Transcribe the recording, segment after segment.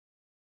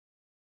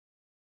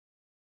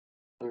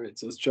All right,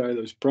 so let's try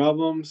those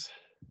problems.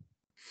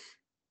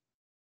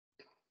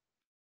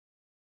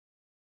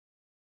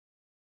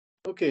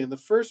 Okay, and the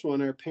first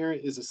one, our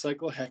parent is a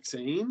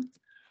cyclohexane.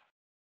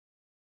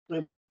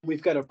 And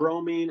we've got a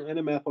bromine and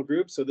a methyl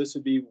group, so this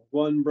would be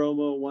one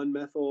bromo, one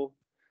methyl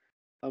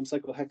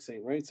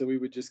cyclohexane, right? So we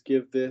would just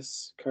give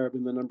this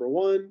carbon the number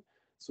 1.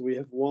 So we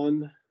have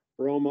one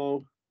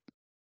bromo,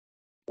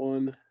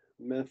 one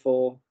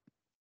methyl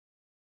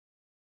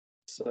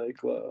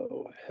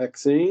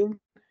cyclohexane,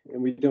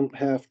 and we don't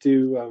have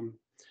to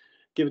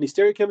give any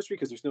stereochemistry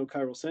because there's no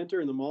chiral center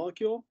in the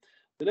molecule.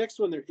 The next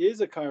one, there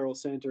is a chiral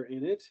center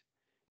in it,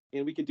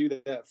 and we could do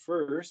that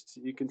first.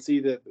 You can see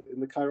that in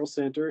the chiral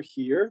center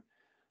here,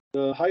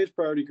 the highest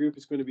priority group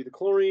is going to be the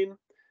chlorine.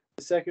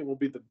 The second will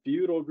be the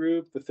butyl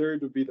group. The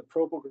third would be the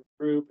propyl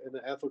group, and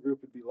the ethyl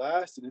group would be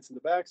last, and it's in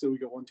the back. So we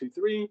go 1, 2,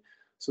 3.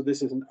 So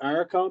this is an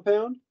R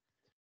compound.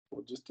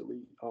 We'll just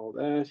delete all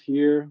that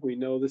here. We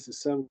know this is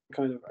some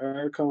kind of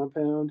R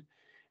compound.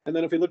 And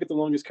then if we look at the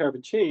longest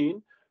carbon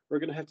chain, we're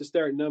going to have to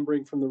start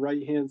numbering from the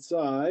right-hand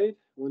side.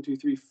 1, 2,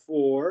 3,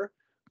 4,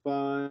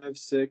 5,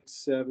 6,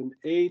 7,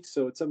 8.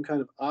 So it's some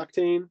kind of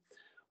octane.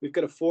 We've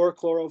got a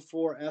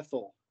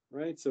 4-chloro-4-ethyl,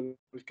 right? So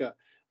we've got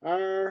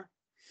R,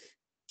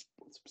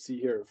 let's see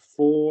here,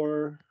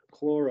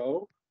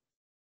 4-chloro,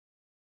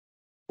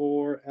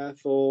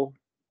 4-ethyl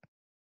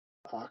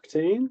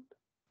octane.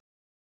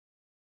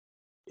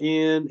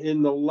 And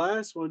in the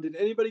last one, did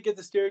anybody get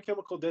the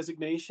stereochemical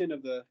designation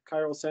of the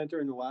chiral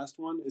center in the last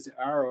one? Is it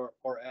R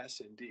or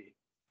S and D?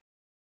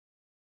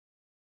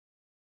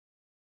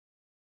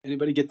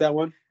 Anybody get that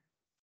one?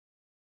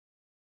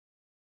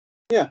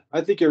 Yeah,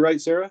 I think you're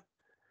right, Sarah.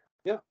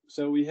 Yeah,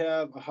 so we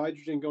have a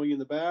hydrogen going in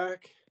the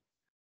back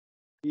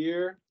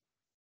here.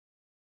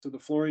 So the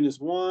fluorine is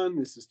 1,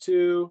 this is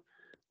 2,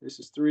 this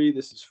is 3,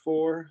 this is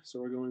 4. So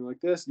we're going like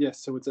this.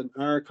 Yes, so it's an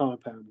R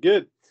compound.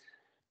 Good.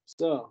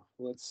 So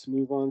let's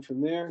move on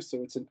from there.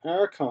 So it's an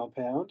R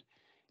compound.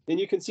 And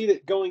you can see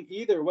that going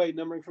either way,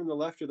 numbering from the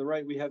left or the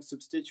right, we have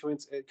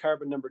substituents at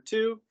carbon number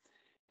 2.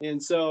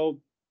 And so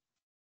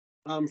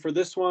for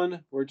this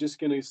one, we're just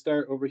going to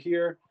start over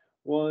here.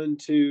 1,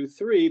 2,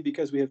 3,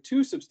 because we have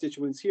 2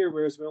 substituents here,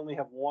 whereas we only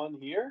have 1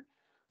 here.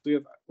 So we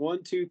have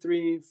 1, 2,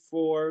 3,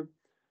 4,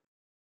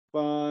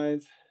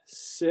 5,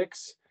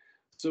 6.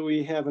 So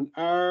we have an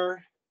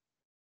R.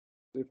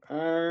 If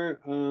R,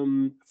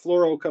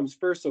 fluoro comes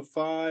first, so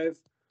 5-fluoro,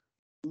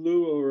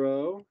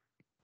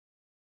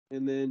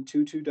 and then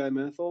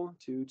 2,2-dimethyl,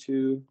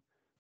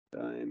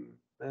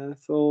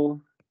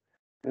 2,2-dimethyl,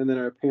 and then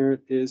our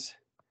parent is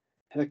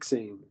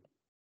hexane.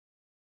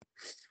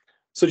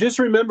 So just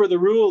remember the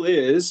rule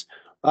is,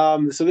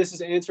 so this is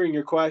answering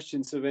your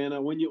question,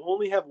 Savannah, when you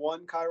only have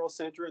one chiral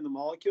center in the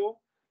molecule,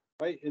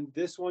 right, in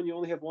this one you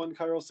only have one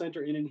chiral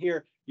center, and in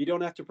here you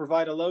don't have to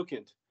provide a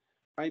locant.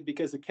 Right?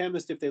 Because the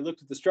chemist, if they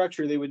looked at the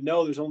structure, they would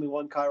know there's only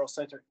one chiral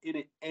center in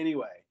it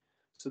anyway.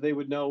 So they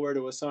would know where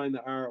to assign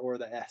the R or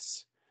the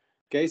S.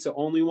 Okay, so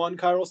only one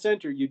chiral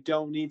center. You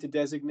don't need to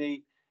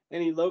designate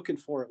any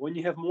locant for it. When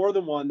you have more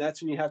than one,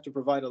 that's when you have to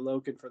provide a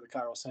locant for the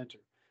chiral center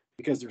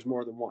because there's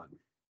more than one.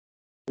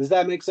 Does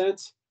that make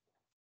sense?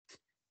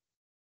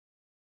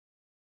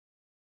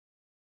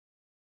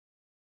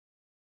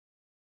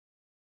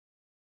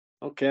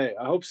 Okay,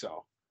 I hope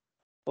so.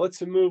 Let's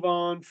move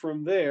on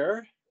from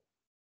there.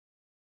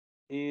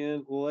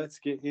 And let's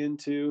get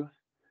into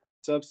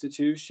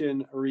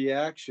substitution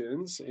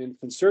reactions and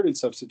concerted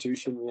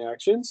substitution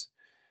reactions.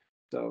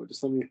 So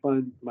just let me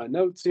find my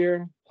notes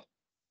here.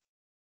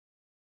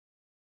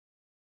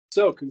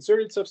 So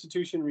concerted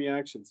substitution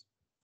reactions.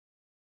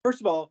 First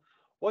of all,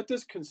 what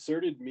does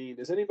concerted mean?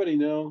 Does anybody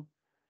know?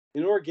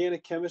 In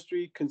organic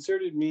chemistry,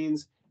 concerted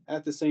means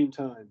at the same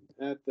time,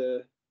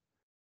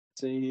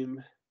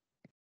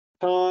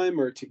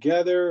 or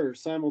together or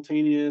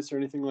simultaneous or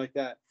anything like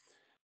that.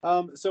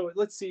 So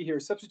let's see here,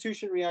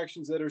 substitution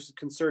reactions that are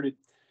concerted.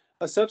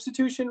 A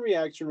substitution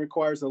reaction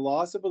requires the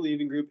loss of a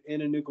leaving group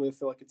and a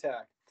nucleophilic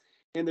attack.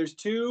 And there's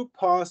 2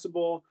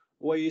 possible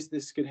ways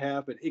this could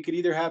happen. It could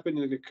either happen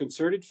in a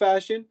concerted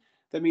fashion.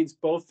 That means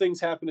both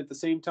things happen at the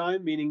same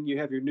time, meaning you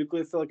have your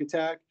nucleophilic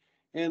attack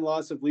and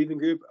loss of leaving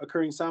group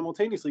occurring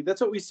simultaneously.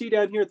 That's what we see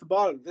down here at the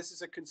bottom. This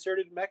is a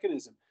concerted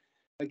mechanism.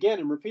 Again,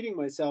 I'm repeating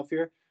myself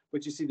here,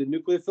 but you see the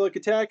nucleophilic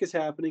attack is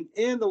happening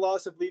and the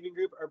loss of leaving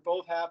group are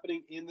both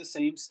happening in the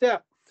same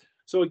step.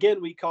 So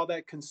again, we call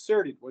that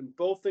concerted, when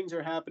both things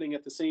are happening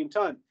at the same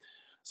time.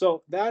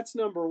 So that's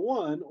number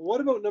 1.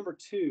 What about number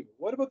 2?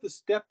 What about the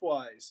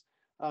stepwise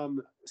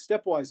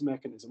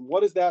mechanism?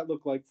 What does that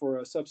look like for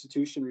a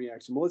substitution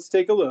reaction? Well, let's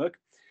take a look.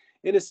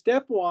 In a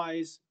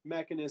stepwise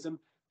mechanism,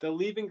 the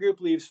leaving group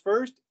leaves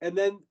first, and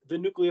then the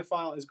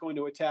nucleophile is going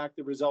to attack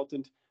the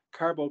resultant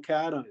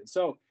carbocation.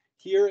 So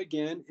here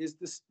again is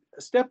the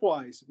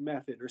stepwise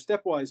method or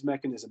stepwise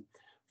mechanism.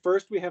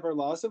 First, we have our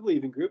loss of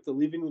leaving group. The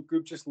leaving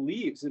group just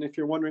leaves. And if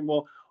you're wondering,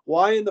 well,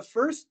 why in the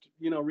first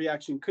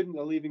reaction couldn't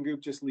the leaving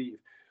group just leave?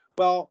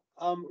 Well,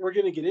 we're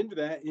going to get into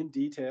that in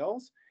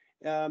details.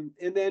 And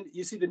then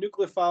you see the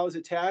nucleophile is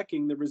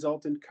attacking the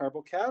resultant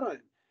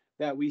carbocation.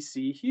 that we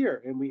see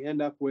here, and we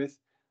end up with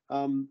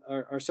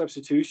our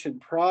substitution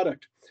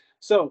product.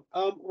 So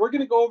we're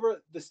going to go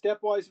over the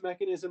stepwise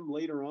mechanism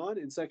later on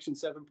in section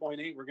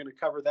 7.8. We're going to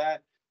cover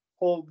that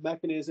whole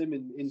mechanism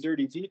in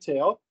dirty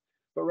detail.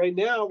 But right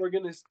now, we're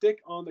going to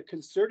stick on the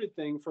concerted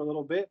thing for a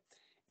little bit.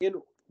 And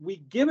we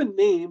give a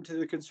name to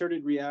the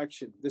concerted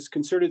reaction, this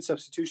concerted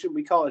substitution.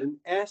 We call it an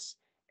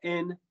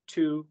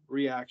SN2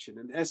 reaction,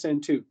 an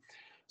SN2.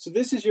 So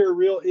this is your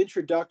real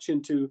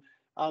introduction to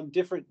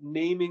different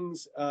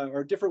namings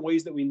or different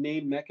ways that we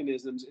name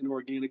mechanisms in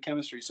organic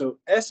chemistry. So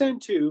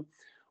SN2,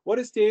 what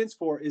it stands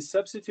for is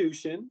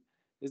substitution,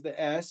 is the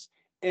S,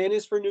 N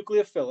is for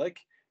nucleophilic,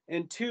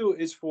 and 2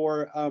 is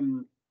for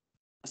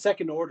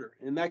second order.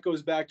 And that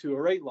goes back to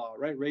a rate law,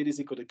 right? Rate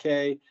is equal to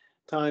K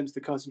times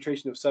the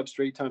concentration of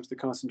substrate times the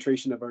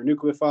concentration of our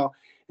nucleophile.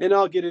 And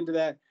I'll get into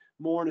that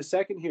more in a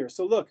second here.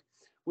 So look,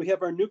 we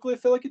have our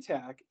nucleophilic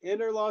attack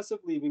and our loss of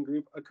leaving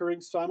group occurring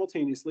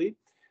simultaneously.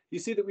 You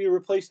see that we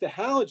replaced the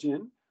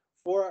halogen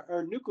for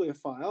our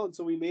nucleophile, and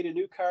so we made a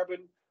new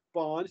carbon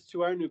bond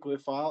to our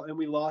nucleophile, and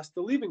we lost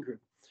the leaving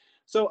group.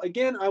 So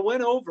again, I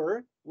went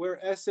over where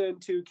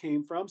SN2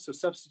 came from, so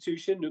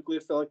substitution,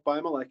 nucleophilic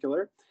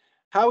bimolecular.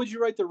 How would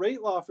you write the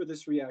rate law for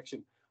this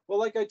reaction? Well,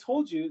 like I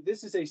told you,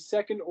 this is a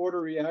second order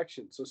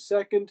reaction, so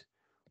second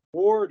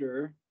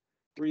order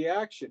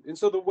reaction. And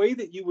so the way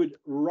that you would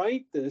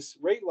write this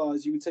rate law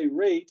is you would say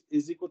rate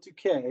is equal to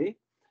K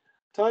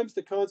times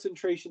the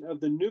concentration of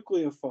the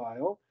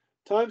nucleophile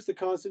times the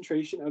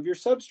concentration of your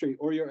substrate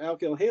or your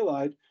alkyl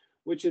halide,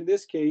 which in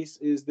this case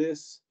is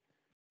this,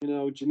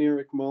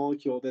 generic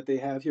molecule that they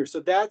have here. So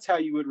that's how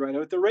you would write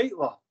out the rate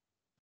law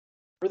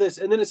for this.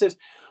 And then it says,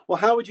 well,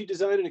 how would you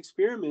design an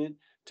experiment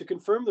to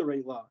confirm the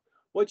rate law?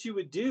 What you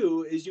would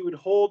do is you would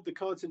hold the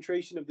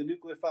concentration of the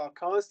nucleophile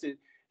constant,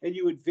 and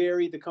you would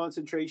vary the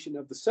concentration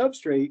of the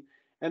substrate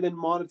and then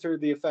monitor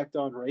the effect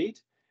on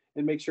rate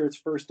and make sure it's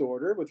first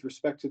order with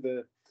respect to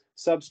the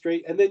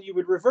substrate. And then you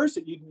would reverse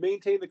it. You'd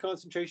maintain the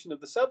concentration of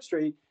the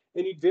substrate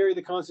and you'd vary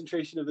the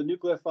concentration of the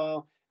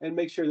nucleophile and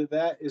make sure that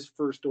that is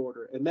first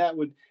order. And that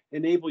would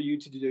enable you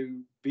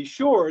to be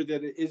sure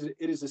that it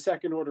is a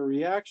second order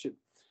reaction.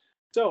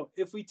 So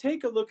if we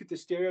take a look at the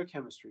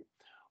stereochemistry,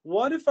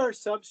 what if our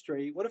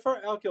substrate, what if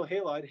our alkyl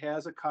halide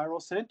has a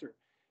chiral center?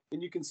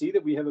 And you can see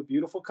that we have a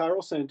beautiful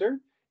chiral center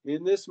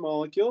in this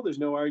molecule. There's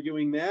no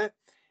arguing that.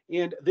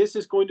 And this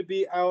is going to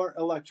be our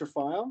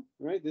electrophile,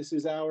 right? This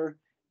is our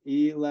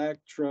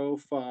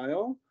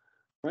electrophile,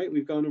 right?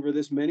 We've gone over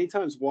this many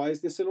times. Why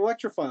is this an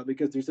electrophile?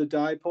 Because there's a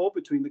dipole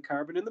between the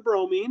carbon and the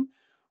bromine,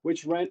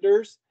 which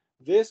renders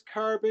this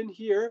carbon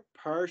here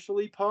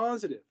partially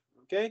positive,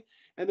 okay?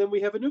 And then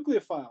we have a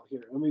nucleophile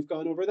here, and we've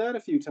gone over that a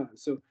few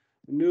times. So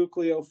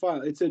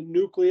nucleophile, it's a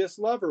nucleus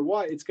lover.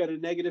 Why? It's got a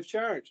negative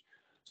charge.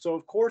 So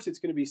of course it's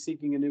going to be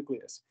seeking a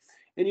nucleus.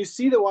 And you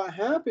see that what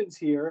happens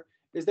here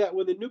is that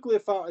when the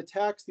nucleophile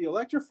attacks the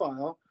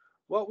electrophile,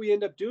 what we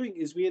end up doing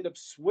is we end up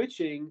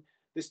switching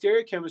the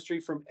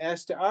stereochemistry from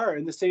S to R.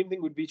 And the same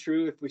thing would be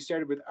true if we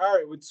started with R,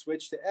 it would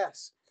switch to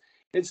S.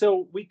 And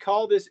so we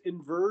call this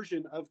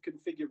inversion of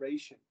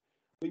configuration.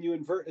 When you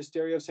invert a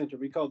stereocenter,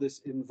 we call this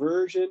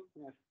inversion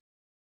of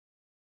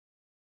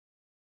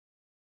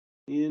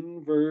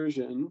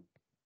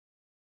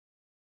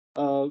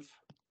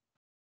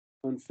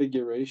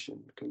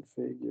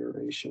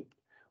configuration.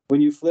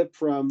 When you flip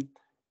from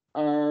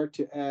R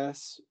to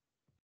S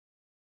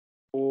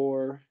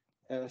or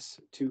S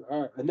to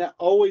R. And that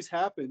always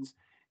happens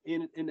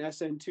in an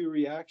SN2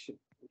 reaction,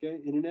 okay?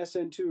 In an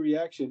SN2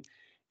 reaction,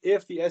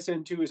 if the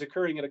SN2 is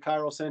occurring at a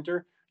chiral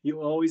center,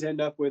 you always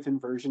end up with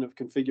inversion of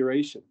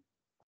configuration.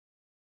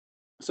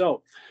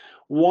 So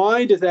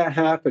why does that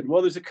happen?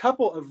 Well, there's a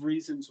couple of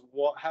reasons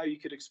how you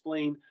could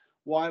explain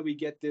why we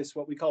get this,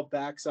 what we call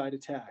backside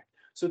attack.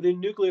 So the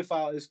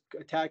nucleophile is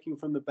attacking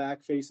from the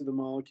back face of the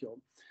molecule.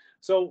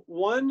 So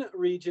one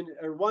reason,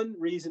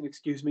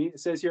 it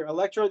says here,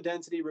 electron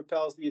density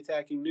repels the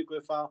attacking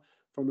nucleophile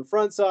from the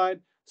front side.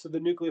 So the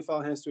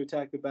nucleophile has to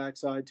attack the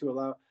backside to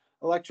allow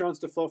electrons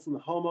to flow from the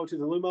HOMO to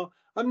the LUMO.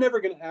 I'm never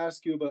going to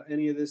ask you about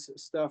any of this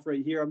stuff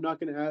right here. I'm not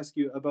going to ask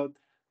you about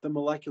the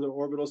molecular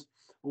orbitals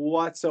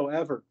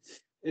whatsoever.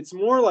 It's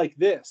more like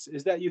this,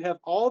 is that you have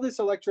all this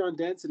electron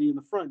density in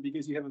the front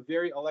because you have a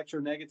very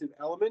electronegative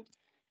element.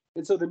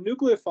 And so the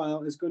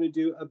nucleophile is going to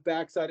do a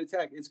backside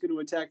attack. It's going to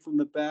attack from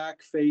the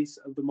back face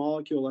of the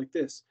molecule like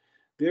this.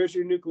 There's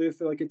your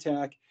nucleophilic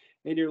attack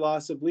and your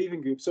loss of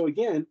leaving group. So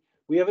again,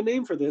 we have a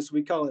name for this.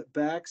 We call it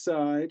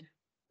backside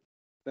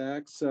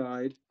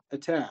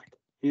attack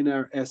in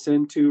our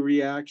SN2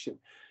 reaction.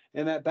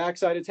 And that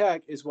backside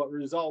attack is what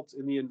results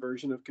in the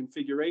inversion of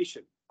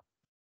configuration.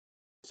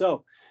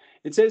 So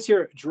it says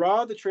here,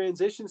 draw the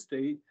transition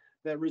state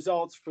that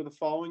results for the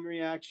following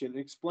reaction and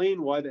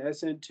explain why the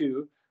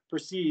SN2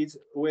 proceeds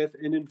with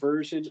an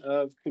inversion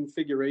of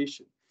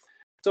configuration.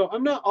 So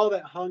I'm not all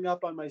that hung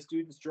up on my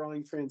students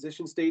drawing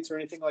transition states or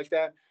anything like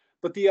that,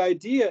 but the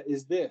idea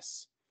is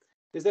this,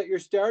 is that you're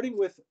starting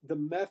with the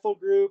methyl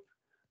group,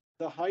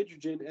 the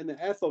hydrogen, and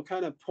the ethyl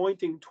kind of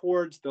pointing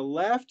towards the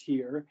left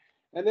here,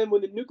 And then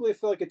when the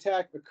nucleophilic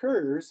attack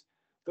occurs,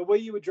 the way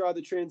you would draw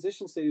the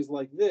transition state is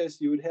like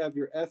this. You would have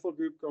your ethyl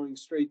group going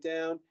straight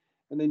down,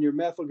 and then your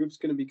methyl group's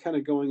going to be kind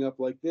of going up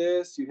like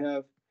this. You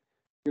have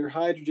your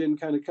hydrogen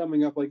kind of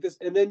coming up like this,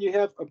 and then you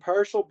have a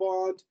partial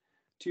bond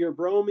to your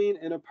bromine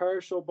and a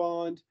partial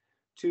bond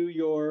to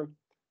your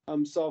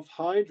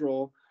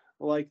sulfhydryl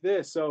like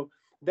this. So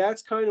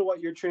that's kind of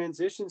what your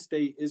transition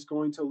state is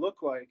going to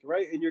look like,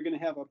 right? And you're going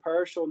to have a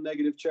partial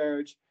negative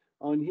charge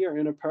on here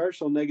and a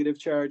partial negative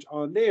charge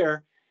on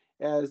there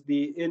as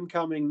the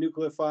incoming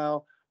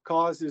nucleophile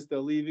causes the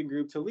leaving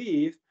group to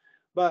leave.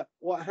 But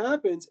what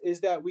happens is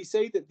that we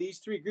say that these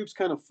three groups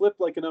kind of flip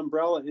like an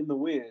umbrella in the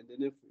wind.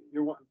 And if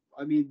you're,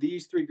 I mean,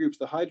 these three groups,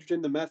 the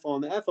hydrogen, the methyl,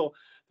 and the ethyl,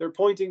 they're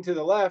pointing to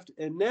the left.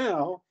 And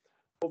now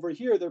over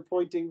here, they're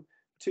pointing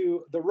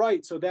to the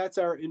right. So that's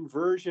our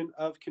inversion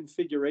of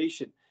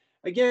configuration.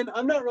 Again,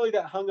 I'm not really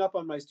that hung up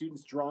on my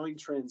students drawing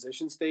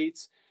transition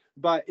states,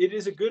 but it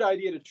is a good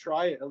idea to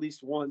try it at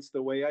least once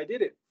the way I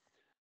did it.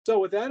 So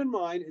with that in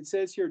mind, it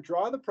says here,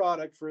 draw the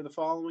product for the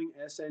following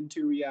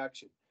SN2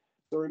 reaction.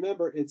 So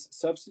remember, it's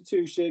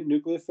substitution,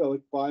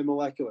 nucleophilic,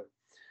 bimolecular.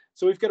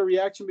 So we've got a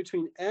reaction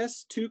between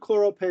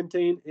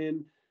S2-chloropentane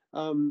and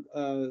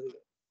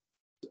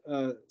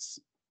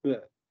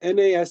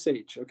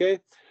NaSH, okay?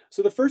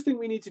 So the first thing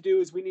we need to do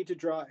is we need to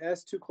draw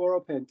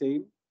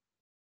S2-chloropentane.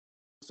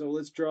 So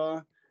let's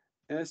draw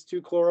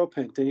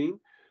S2-chloropentane.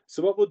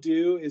 So what we'll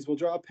do is we'll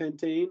draw a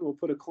pentane. We'll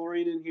put a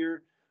chlorine in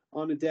here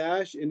on a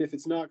dash, and if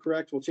it's not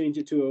correct, we'll change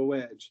it to a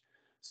wedge.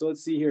 So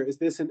let's see here. Is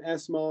this an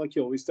S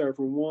molecule? We start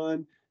from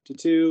 1 to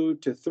 2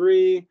 to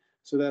 3.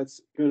 So that's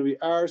going to be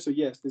R. So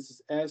yes, this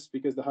is S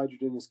because the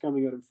hydrogen is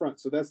coming out in front.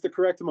 So that's the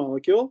correct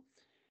molecule.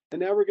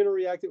 And now we're going to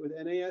react it with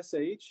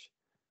NaSH.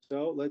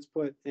 So let's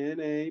put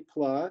Na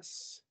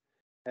plus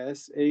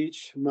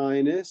SH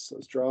minus.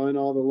 Let's draw in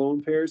all the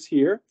lone pairs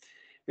here.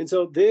 And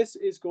so this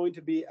is going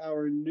to be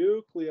our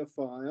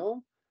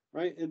nucleophile,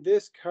 right? And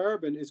this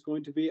carbon is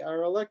going to be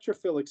our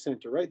electrophilic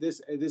center, right? This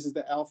is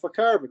the alpha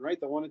carbon, right?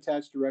 The one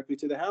attached directly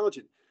to the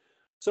halogen.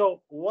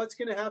 So what's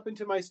going to happen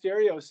to my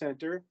stereo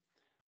center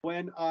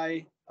when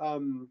I,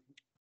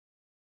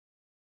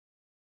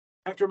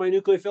 after my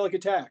nucleophilic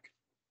attack?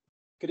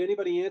 Could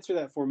anybody answer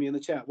that for me in the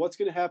chat? What's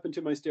going to happen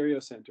to my stereo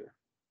center?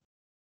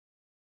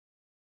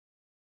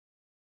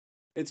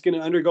 It's going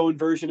to undergo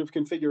inversion of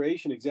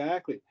configuration,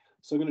 exactly.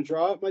 So I'm going to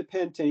draw out my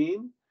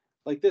pentane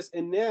like this,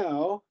 and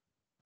now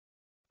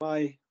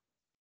my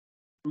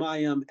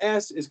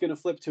S is going to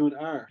flip to an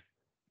R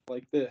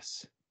like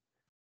this.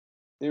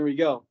 There we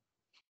go.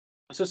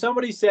 So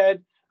somebody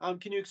said,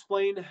 can you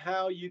explain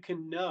how you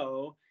can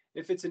know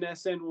if it's an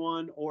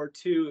SN1 or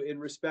 2 in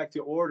respect to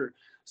order?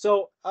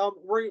 So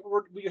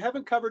we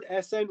haven't covered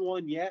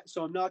SN1 yet,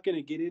 so I'm not going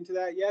to get into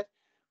that yet.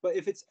 But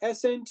if it's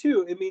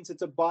SN2, it means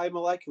it's a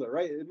bimolecular,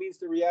 right? It means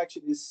the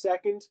reaction is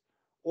second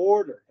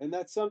order. And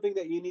that's something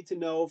that you need to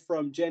know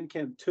from Gen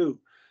Chem 2.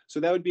 So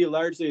that would be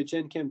largely a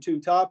Gen Chem 2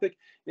 topic.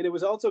 And it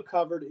was also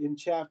covered in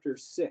chapter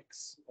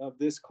 6 of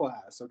this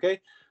class, okay?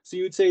 So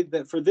you would say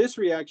that for this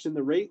reaction,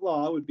 the rate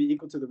law would be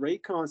equal to the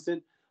rate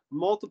constant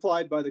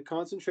multiplied by the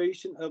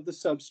concentration of the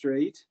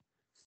substrate,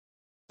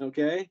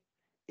 okay?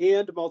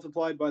 And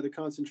multiplied by the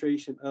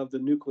concentration of the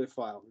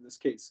nucleophile in this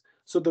case.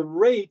 So the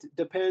rate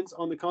depends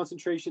on the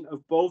concentration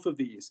of both of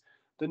these,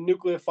 the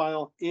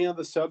nucleophile and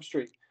the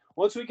substrate.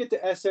 Once we get to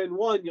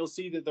SN1, you'll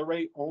see that the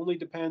rate only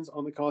depends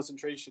on the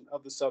concentration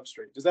of the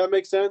substrate. Does that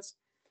make sense?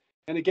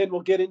 And again,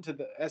 we'll get into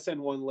the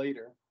SN1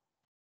 later.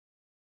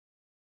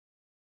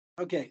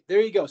 Okay,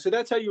 there you go. So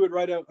that's how you would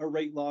write out a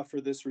rate law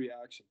for this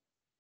reaction,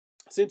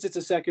 since it's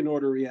a second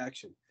order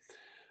reaction.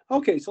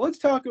 Okay, so let's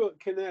talk about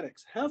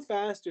kinetics. How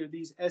fast are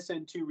these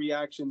SN2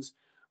 reactions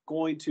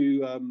going to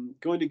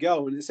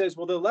go? And it says,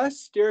 well, the less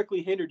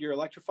sterically hindered your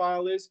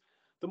electrophile is,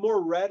 the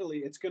more readily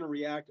it's going to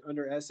react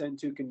under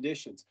SN2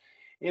 conditions.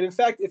 And in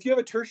fact, if you have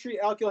a tertiary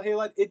alkyl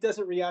halide, it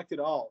doesn't react at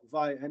all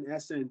via an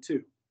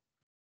SN2.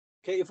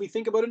 Okay, if we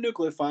think about a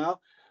nucleophile,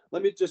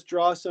 let me just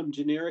draw some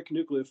generic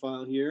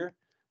nucleophile here.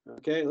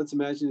 Okay, let's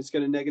imagine it's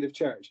got a negative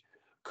charge.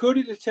 Could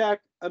it attack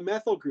a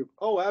methyl group?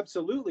 Oh,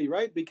 absolutely,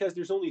 right? Because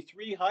there's only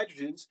 3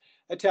 hydrogens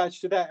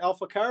attached to that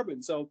alpha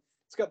carbon. So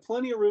it's got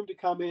plenty of room to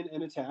come in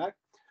and attack.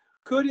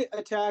 Could it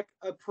attack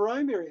a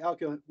primary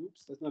alkyl?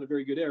 Oops, that's not a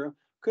very good arrow.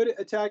 Could it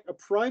attack a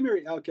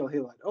primary alkyl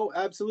halide? Oh,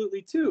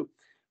 absolutely too.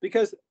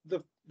 Because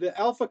the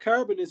alpha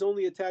carbon is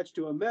only attached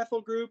to a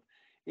methyl group,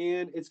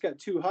 and it's got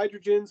 2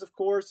 hydrogens, of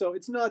course. So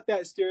it's not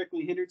that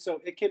sterically hindered, so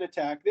it can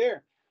attack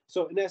there.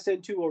 So an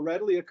SN2 will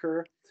readily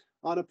occur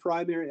on a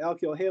primary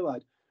alkyl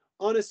halide.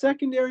 On a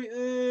secondary,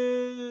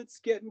 it's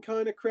getting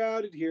kind of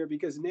crowded here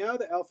because now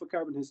the alpha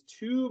carbon has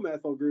 2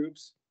 methyl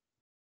groups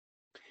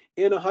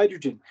and a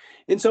hydrogen.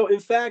 And so, in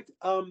fact,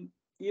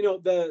 you know,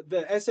 the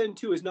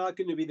SN2 is not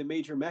going to be the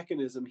major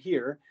mechanism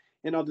here,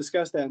 and I'll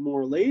discuss that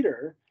more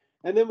later.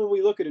 And then when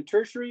we look at a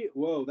tertiary,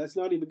 whoa, that's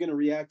not even going to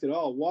react at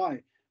all.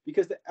 Why?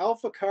 Because the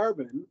alpha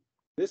carbon,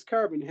 this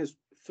carbon has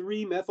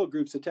 3 methyl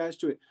groups attached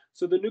to it.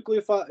 So the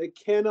nucleophile, it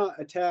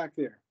cannot attack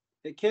there.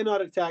 It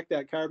cannot attack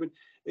that carbon.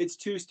 It's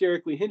too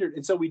sterically hindered.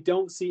 And so we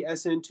don't see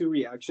SN2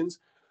 reactions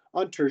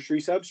on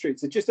tertiary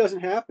substrates. It just doesn't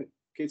happen.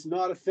 Okay, it's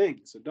not a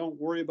thing. So don't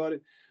worry about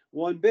it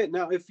one bit.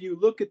 Now, if you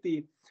look at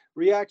the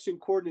reaction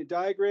coordinate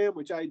diagram,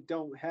 which I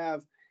don't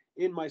have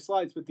in my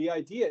slides, but the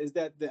idea is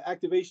that the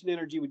activation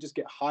energy would just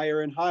get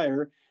higher and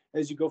higher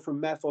as you go from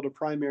methyl to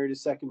primary to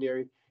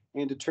secondary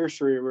and to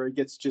tertiary, where it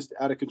gets just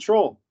out of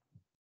control.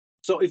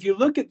 So if you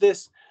look at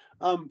this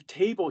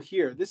table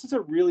here, this is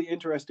a really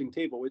interesting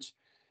table, which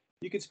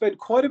you could spend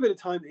quite a bit of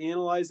time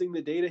analyzing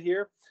the data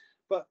here.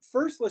 But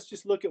first, let's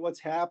just look at what's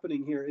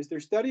happening here. Is they're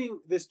studying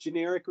this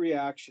generic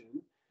reaction,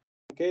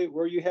 okay,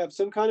 where you have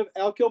some kind of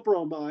alkyl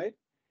bromide,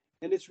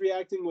 and it's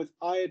reacting with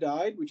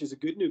iodide, which is a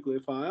good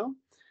nucleophile,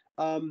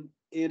 and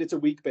it's a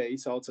weak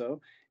base also.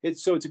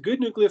 So it's a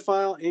good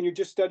nucleophile, and you're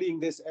just studying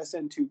this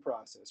SN2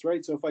 process,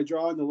 right? So if I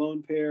draw in the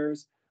lone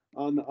pairs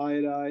on the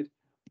iodide,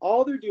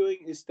 all they're doing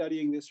is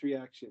studying this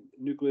reaction,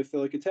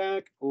 nucleophilic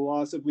attack,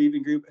 loss of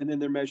leaving group, and then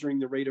they're measuring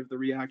the rate of the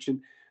reaction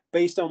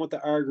based on what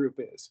the R group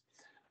is.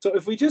 So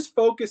if we just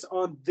focus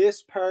on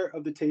this part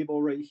of the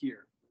table right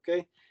here,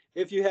 okay,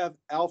 if you have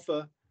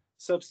alpha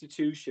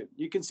substitution,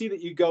 you can see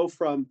that you go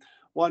from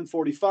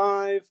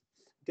 145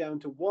 down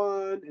to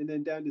 1, and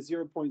then down to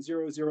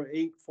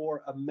 0.008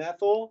 for a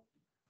methyl,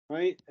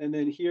 right? And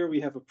then here we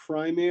have a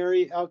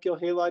primary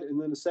alkyl halide and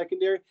then a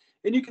secondary.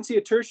 And you can see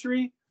a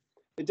tertiary,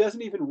 it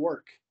doesn't even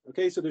work.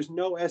 Okay, so there's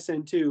no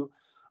SN2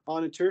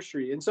 on a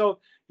tertiary. And so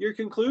your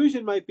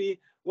conclusion might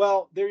be,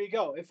 well, there you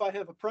go. If I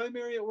have a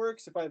primary, it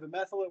works. If I have a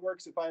methyl, it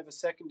works. If I have a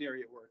secondary,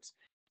 it works.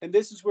 And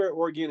this is where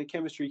organic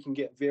chemistry can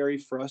get very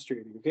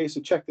frustrating. Okay,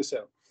 so check this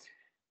out.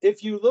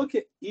 If you look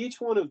at each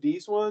one of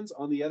these ones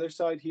on the other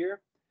side here,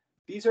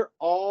 these are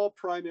all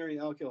primary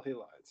alkyl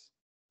halides.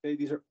 Okay,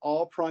 these are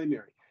all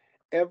primary.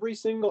 Every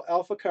single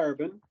alpha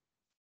carbon,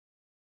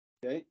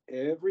 okay,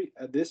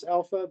 this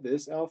alpha,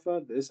 this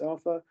alpha, this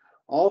alpha,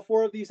 all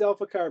 4 of these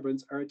alpha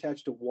carbons are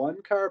attached to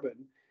 1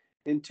 carbon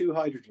and 2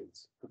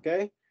 hydrogens,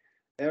 okay?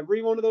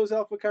 Every one of those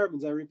alpha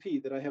carbons, I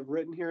repeat, that I have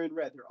written here in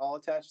red, they're all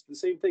attached to the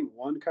same thing,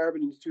 1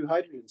 carbon and 2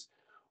 hydrogens.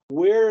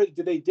 Where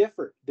do they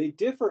differ? They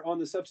differ on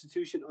the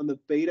substitution on the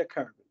beta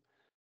carbon.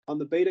 On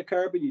the beta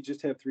carbon, you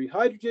just have 3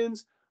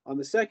 hydrogens. On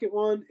the second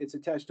one, it's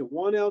attached to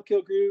 1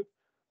 alkyl group.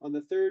 On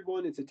the third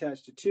one, it's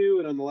attached to 2.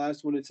 And on the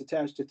last one, it's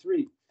attached to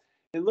 3.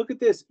 And look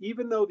at this,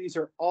 even though these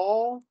are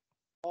all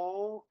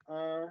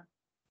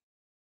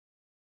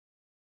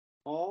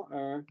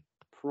are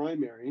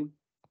primary,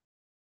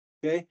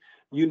 okay,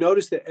 you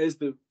notice that as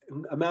the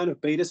amount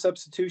of beta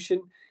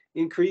substitution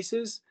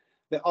increases,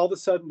 that all of a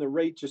sudden the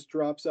rate just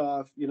drops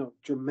off,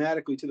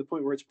 dramatically to the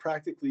point where it's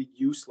practically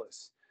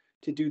useless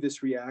to do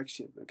this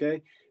reaction,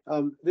 okay?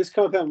 This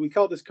compound, we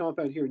call this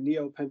compound here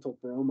neopentyl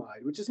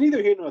bromide, which is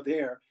neither here nor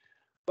there,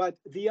 but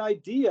the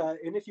idea,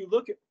 and if you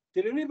look at,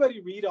 did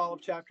anybody read all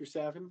of chapter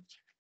 7?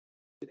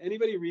 Did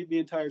anybody read the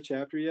entire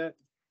chapter yet?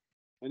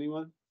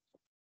 Anyone?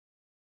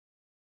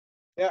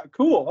 Yeah,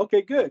 cool.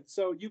 Okay, good.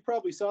 So you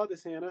probably saw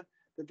this, Hannah,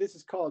 that this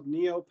is called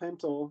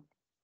neopentyl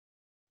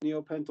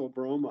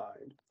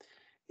bromide.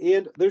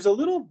 And there's a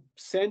little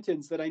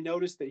sentence that I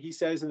noticed that he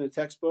says in the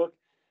textbook.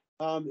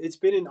 It's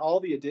been in all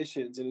the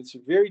editions, and it's a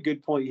very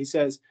good point. He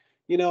says,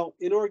 in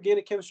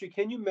organic chemistry,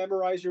 can you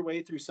memorize your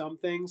way through some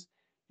things?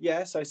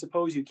 Yes, I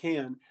suppose you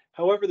can.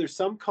 However, there's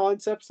some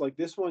concepts like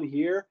this one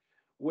here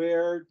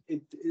where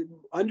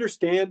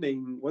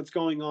understanding what's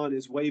going on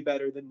is way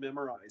better than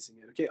memorizing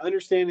it. Okay,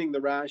 understanding the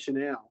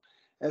rationale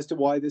as to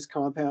why this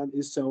compound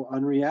is so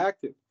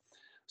unreactive.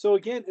 So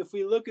again, if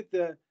we look at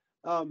the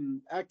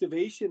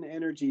activation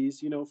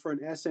energies, for an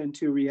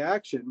SN2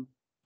 reaction,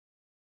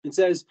 it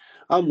says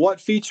what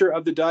feature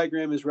of the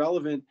diagram is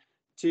relevant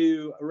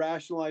to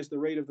rationalize the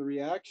rate of the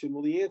reaction?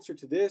 Well, the answer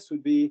to this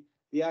would be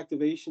the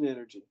activation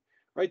energy,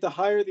 right? The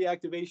higher the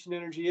activation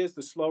energy is,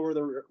 the slower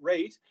the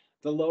rate.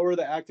 The lower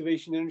the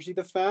activation energy,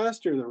 the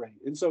faster the rate.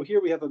 And so here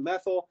we have a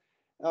methyl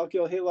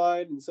alkyl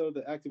halide, and so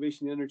the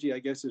activation energy, I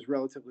guess, is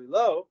relatively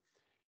low.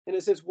 And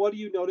it says, what do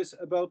you notice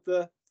about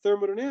the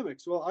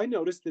thermodynamics? Well, I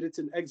noticed that it's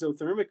an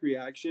exothermic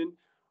reaction,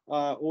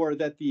 or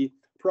that the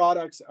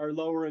products are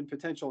lower in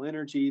potential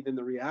energy than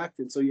the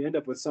reactant. So you end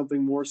up with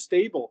something more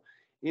stable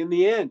in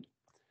the end.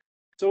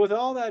 So with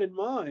all that in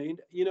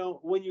mind,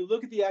 when you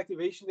look at the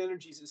activation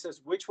energies, it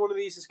says which one of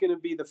these is going to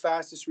be the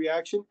fastest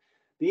reaction.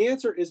 The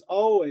answer is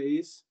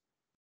always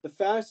the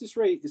fastest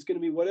rate is going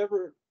to be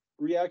whatever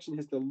reaction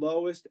has the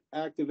lowest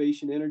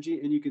activation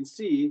energy. And you can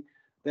see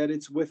that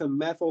it's with a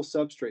methyl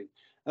substrate.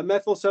 A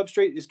methyl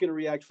substrate is going to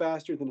react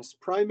faster than a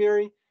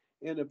primary,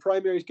 and a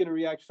primary is going to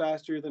react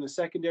faster than a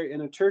secondary,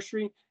 and a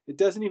tertiary, it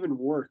doesn't even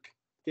work.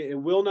 Okay, it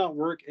will not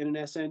work in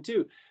an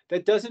SN2.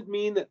 That doesn't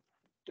mean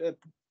that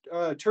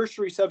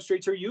tertiary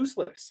substrates are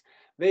useless.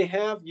 They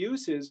have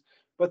uses,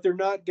 but they're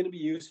not going to be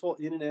useful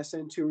in an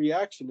SN2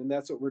 reaction, and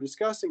that's what we're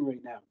discussing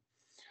right now.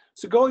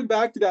 So going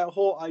back to that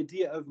whole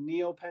idea of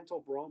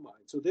neopentyl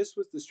bromide. So this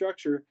was the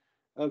structure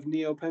of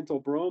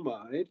neopentyl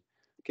bromide.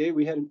 Okay,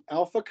 we had an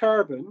alpha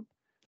carbon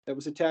that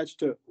was attached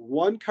to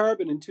 1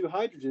 carbon and 2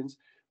 hydrogens,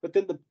 but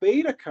then the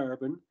beta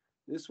carbon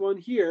this one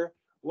here,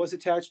 was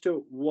attached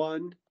to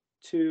 1,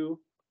 2,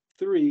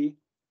 3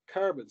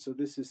 carbons. So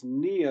this is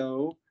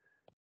neopentyl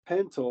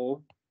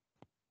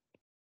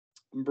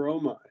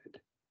bromide.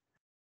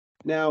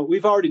 Now,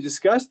 we've already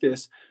discussed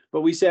this,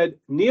 but we said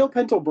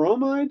neopentyl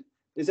bromide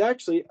is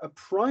actually a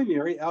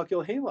primary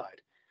alkyl halide,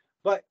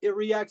 but it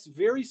reacts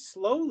very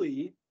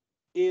slowly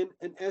in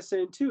an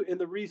SN2. And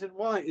the reason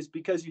why is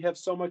because you have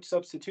so much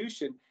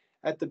substitution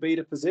at the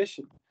beta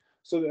position.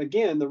 So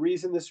again, the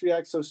reason this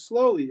reacts so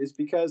slowly is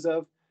because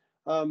of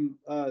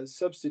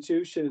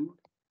substitution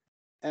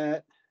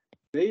at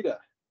beta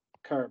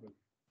carbon.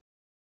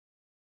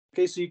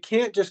 Okay, so you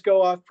can't just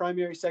go off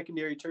primary,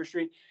 secondary,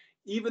 tertiary,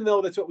 even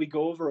though that's what we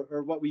go over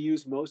or what we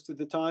use most of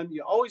the time.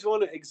 You always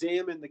want to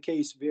examine the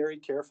case very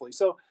carefully.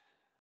 So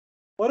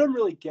what I'm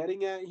really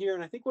getting at here,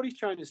 and I think what he's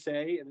trying to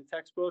say in the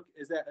textbook,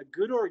 is that a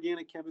good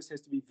organic chemist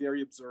has to be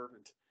very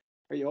observant.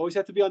 Right? You always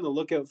have to be on the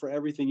lookout for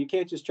everything. You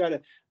can't just try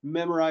to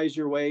memorize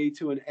your way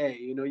to an A.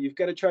 You know, you've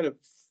got to try to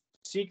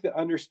seek the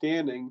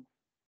understanding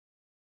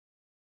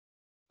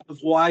of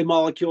why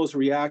molecules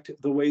react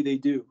the way they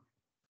do.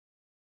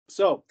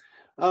 So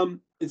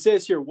it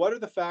says here, what are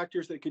the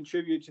factors that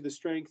contribute to the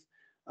strength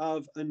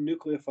of a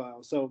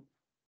nucleophile? So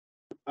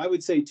I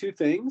would say two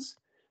things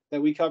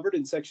that we covered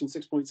in section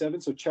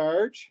 6.7. So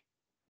charge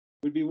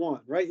would be one,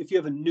 right? If you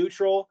have a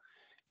neutral,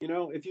 you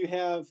know, if you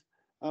have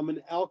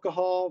an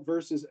alcohol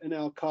versus an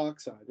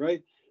alkoxide,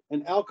 right?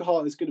 An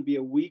alcohol is going to be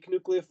a weak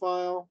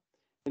nucleophile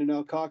and an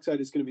alkoxide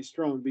is going to be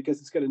strong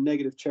because it's got a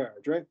negative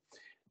charge, right?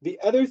 The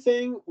other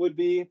thing would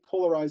be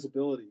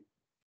polarizability.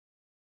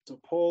 So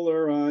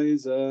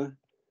polarizability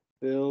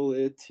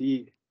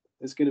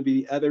is going to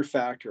be the other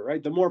factor,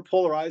 right? The more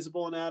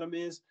polarizable an atom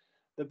is,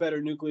 the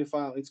better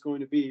nucleophile it's going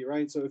to be,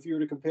 right? So if you were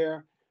to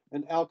compare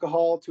an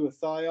alcohol to a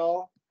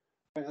thiol,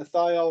 right, a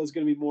thiol is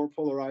going to be more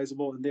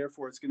polarizable and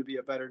therefore it's going to be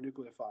a better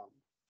nucleophile.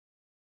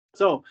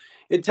 So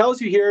it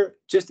tells you here,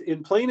 just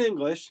in plain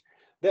English,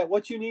 that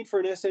what you need for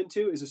an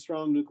SN2 is a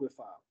strong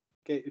nucleophile.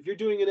 Okay, if you're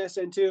doing an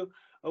SN2,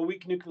 a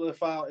weak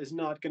nucleophile is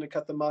not going to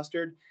cut the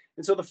mustard.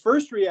 And so the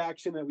first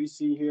reaction that we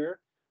see here,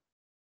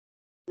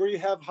 where you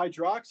have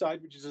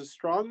hydroxide, which is a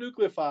strong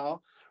nucleophile,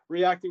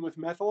 reacting with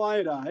methyl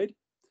iodide,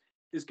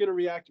 is going to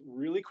react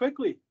really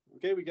quickly.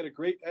 Okay, we get a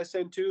great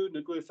SN2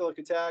 nucleophilic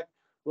attack,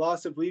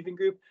 loss of leaving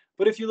group.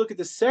 But if you look at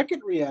the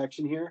second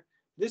reaction here,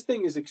 this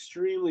thing is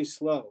extremely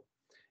slow.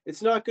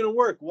 It's not going to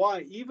work.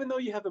 Why? Even though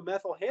you have a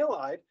methyl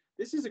halide,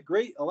 this is a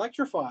great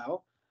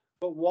electrophile,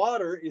 but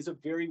water is a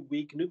very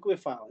weak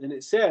nucleophile. And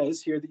it says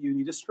here that you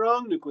need a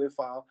strong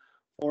nucleophile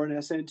for an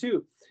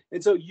SN2.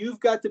 And so you've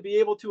got to be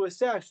able to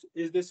assess,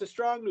 is this a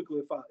strong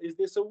nucleophile? Is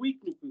this a weak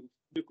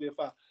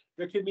nucleophile?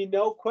 There can be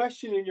no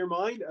question in your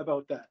mind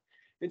about that.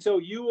 And so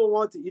you will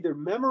want to either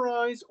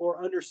memorize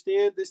or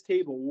understand this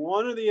table,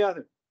 one or the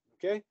other,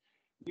 okay?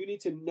 You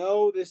need to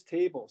know this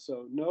table.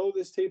 So know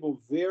this table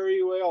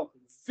very well,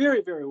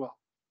 very, very well.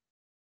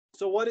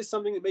 So what is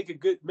something that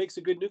makes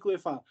a good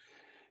nucleophile?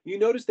 You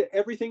notice that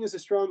everything is a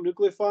strong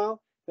nucleophile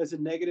has a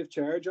negative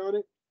charge on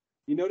it.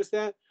 You notice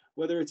that?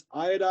 Whether it's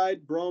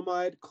iodide,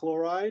 bromide,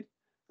 chloride,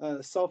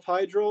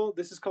 sulfhydryl,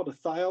 this is called a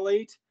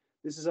thiolate.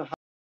 This is an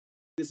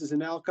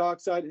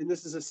alkoxide, and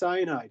this is a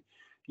cyanide.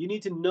 You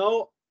need to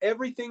know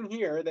everything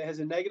here that has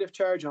a negative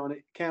charge on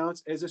it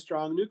counts as a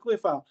strong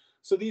nucleophile.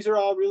 So these are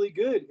all really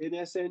good in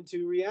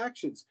SN2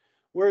 reactions.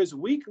 Whereas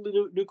weak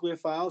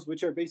nucleophiles,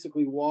 which are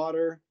basically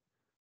water,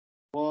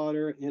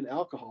 and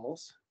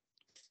alcohols,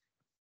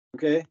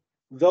 okay,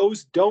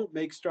 those don't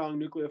make strong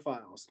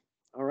nucleophiles.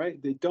 All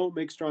right, they don't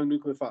make strong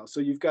nucleophiles.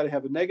 So you've got to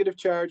have a negative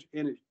charge,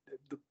 and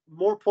the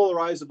more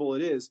polarizable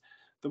it is,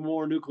 the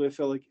more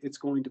nucleophilic it's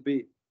going to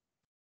be.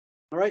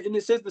 All right, and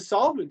it says the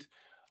solvent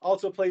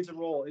also plays a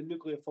role in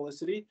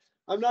nucleophilicity.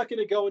 I'm not going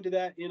to go into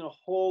that in a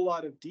whole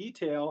lot of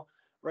detail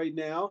right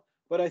now,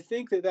 but I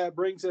think that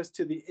brings us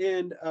to the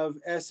end of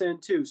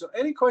SN2. So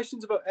any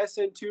questions about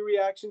SN2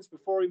 reactions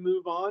before we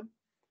move on?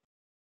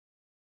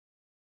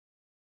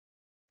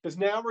 Because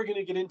now we're going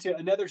to get into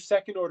another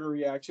second order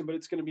reaction, but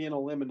it's going to be an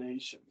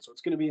elimination. So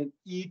it's going to be an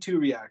E2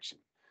 reaction.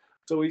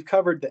 So we've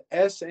covered the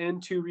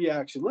SN2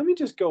 reaction. Let me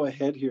just go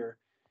ahead here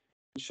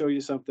and show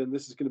you something.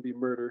 This is going to be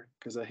murder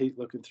because I hate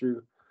looking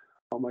through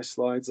all my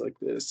slides like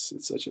this.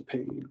 It's such a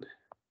pain.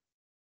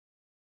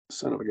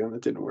 Son of a gun,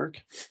 that didn't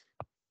work.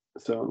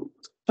 So,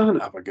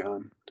 son of a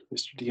gun.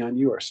 Mr. Dion,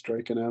 you are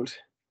striking out.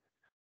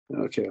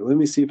 Okay, let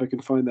me see if I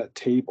can find that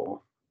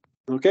table.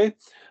 Okay,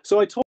 so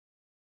I told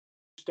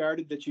you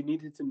started that you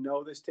needed to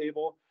know this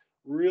table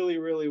really,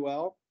 really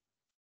well.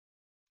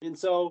 And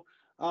so,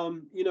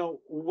 you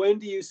know, when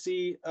do you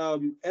see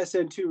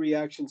SN2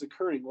 reactions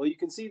occurring? Well, you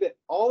can see that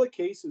all the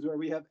cases where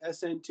we have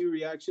SN2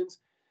 reactions,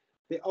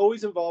 they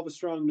always involve a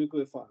strong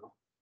nucleophile,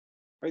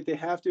 right? They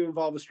have to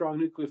involve a strong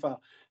nucleophile.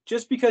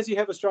 Just because you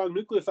have a strong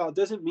nucleophile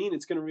doesn't mean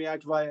it's going to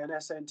react via an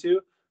SN2,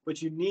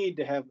 but you need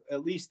to have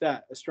at least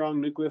that, a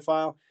strong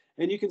nucleophile.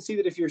 And you can see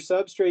that if your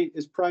substrate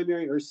is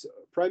primary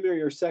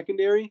or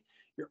secondary,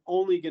 you're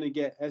only going to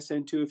get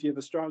SN2 if you have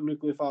a strong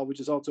nucleophile, which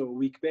is also a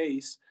weak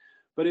base.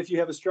 But if you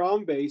have a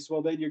strong base,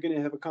 well, then you're going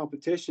to have a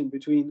competition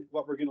between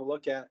what we're going to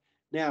look at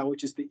now,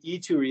 which is the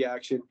E2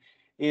 reaction,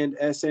 and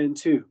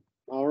SN2.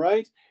 All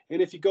right.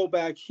 And if you go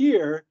back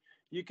here,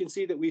 you can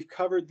see that we've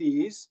covered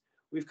these.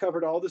 We've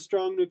covered all the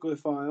strong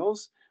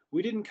nucleophiles.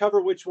 We didn't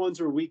cover which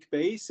ones were weak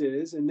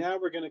bases. And now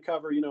we're going to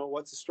cover,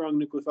 what's a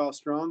strong nucleophile,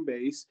 strong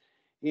base,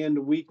 and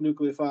weak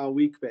nucleophile,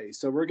 weak base.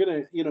 So we're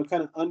going to,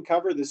 kind of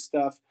uncover this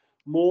stuff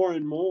more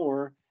and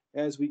more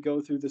as we go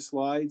through the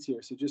slides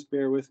here. So just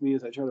bear with me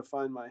as I try to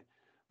find my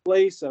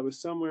place. I was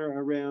somewhere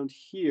around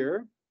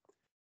here.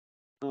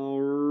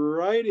 All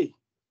righty.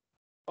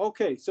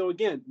 Okay, so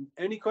again,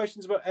 any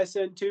questions about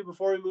SN2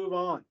 before we move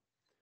on?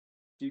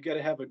 So you got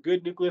to have a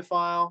good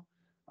nucleophile.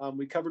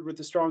 We covered what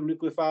the strong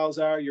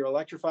nucleophiles are. Your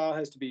electrophile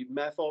has to be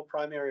methyl,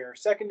 primary or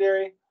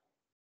secondary.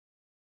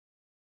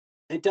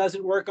 It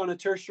doesn't work on a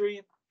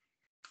tertiary.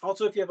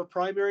 Also, if you have a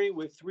primary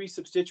with 3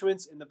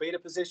 substituents in the beta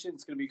position,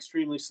 it's going to be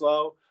extremely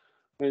slow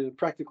and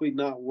practically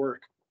not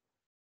work.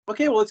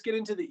 Okay, well, let's get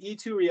into the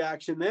E2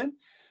 reaction then.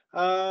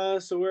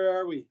 So where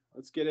are we?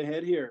 Let's get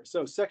ahead here.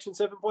 So section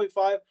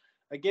 7.5,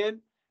 again,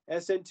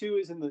 SN2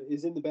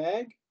 is in the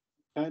bag,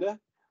 kind of.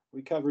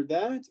 We covered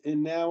that,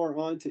 and now we're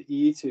on to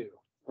E2,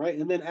 right?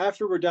 And then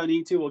after we're done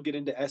E2, we'll get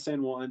into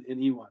SN1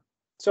 and E1.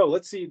 So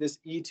let's see this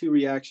E2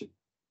 reaction.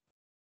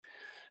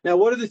 Now,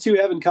 what do the two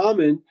have in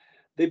common?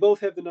 They both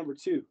have the number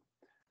 2,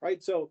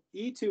 right? So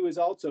E2 is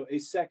also a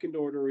second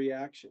order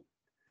reaction.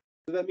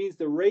 So that means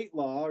the rate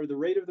law, or the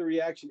rate of the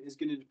reaction, is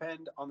going to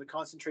depend on the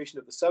concentration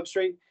of the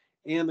substrate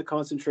and the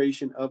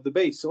concentration of the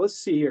base. So let's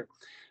see here.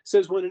 It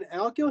says when an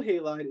alkyl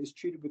halide is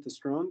treated with a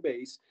strong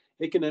base,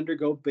 it can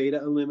undergo beta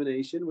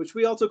elimination, which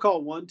we also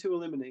call 1,2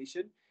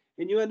 elimination,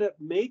 and you end up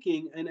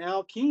making an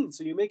alkene.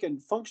 So you make a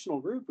functional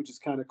group, which is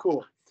kind of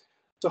cool.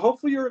 So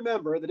hopefully you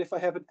remember that if I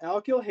have an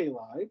alkyl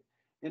halide,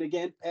 and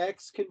again,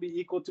 X can be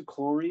equal to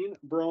chlorine,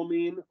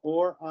 bromine,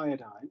 or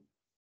iodine.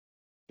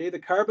 Okay, the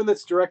carbon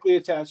that's directly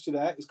attached to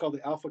that is called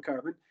the alpha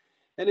carbon.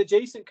 An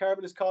adjacent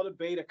carbon is called a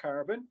beta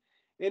carbon.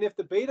 And if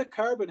the beta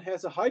carbon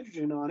has a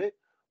hydrogen on it,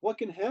 what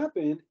can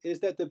happen is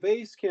that the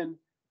base can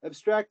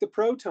abstract the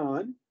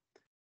proton.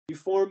 You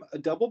form a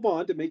double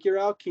bond to make your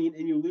alkene,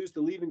 and you lose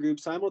the leaving group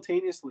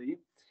simultaneously.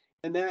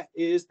 And that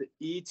is the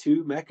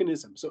E2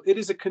 mechanism. So it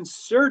is a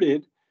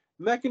concerted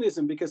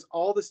mechanism because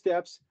all the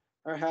steps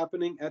are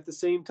happening at the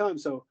same time.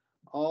 So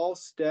all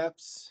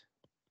steps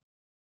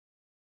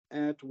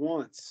at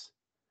once.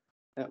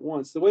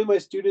 The way my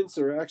students,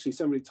 or actually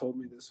somebody told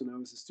me this when I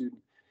was a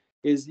student,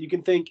 is you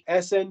can think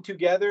SN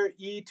together,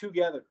 E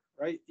together,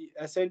 right?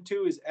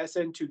 SN2 is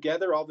SN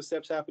together, all the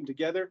steps happen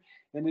together,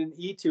 and then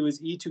E2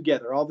 is E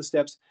together, all the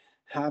steps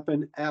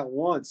happen at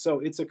once. So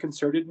it's a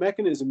concerted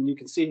mechanism, and you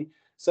can see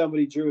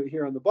somebody drew it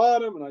here on the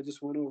bottom, and I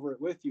just went over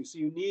it with you. So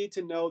you need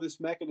to know this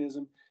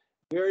mechanism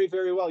very,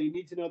 very well. You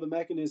need to know the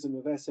mechanism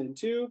of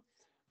SN2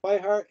 by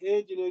heart,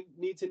 and you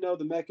need to know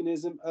the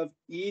mechanism of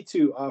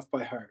E2 off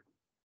by heart.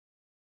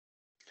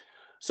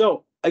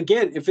 So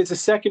again, if it's a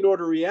second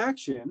order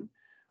reaction,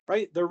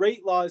 right, the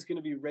rate law is going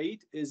to be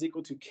rate is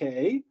equal to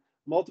K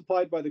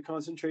multiplied by the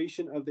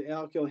concentration of the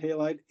alkyl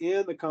halide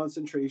and the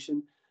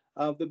concentration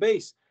of the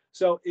base.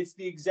 So it's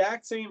the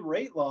exact same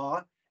rate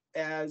law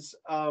as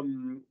a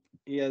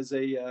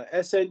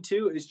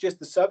SN2. It's just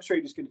the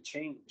substrate is going to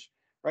change,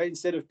 right?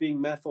 Instead of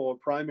being methyl or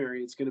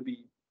primary, it's going to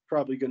be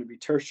probably going to be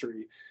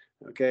tertiary,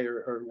 okay,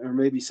 or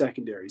maybe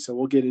secondary. So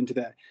we'll get into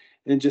that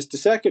in just a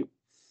second.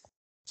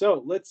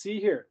 So let's see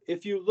here.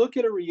 If you look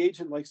at a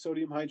reagent like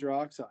sodium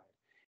hydroxide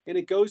and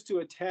it goes to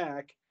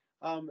attack,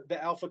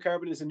 the alpha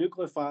carbon is a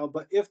nucleophile,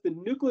 but if the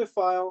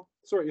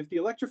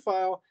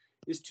electrophile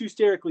is too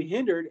sterically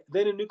hindered,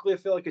 then a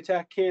nucleophilic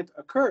attack can't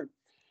occur.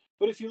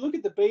 But if you look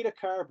at the beta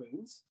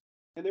carbons,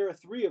 and there are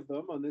 3 of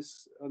them on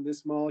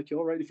this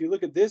molecule, right? If you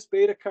look at this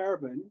beta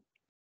carbon,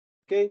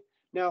 okay,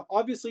 now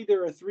obviously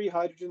there are 3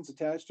 hydrogens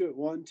attached to it,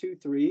 1, 2,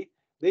 3.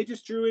 They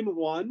just drew in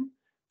 1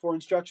 for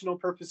instructional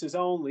purposes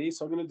only.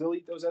 So I'm going to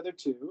delete those other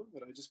 2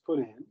 that I just put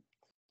in.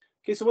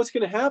 Okay, so what's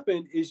going to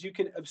happen is you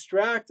can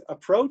abstract a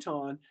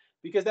proton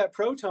because that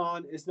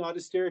proton is not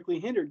sterically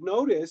hindered.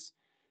 Notice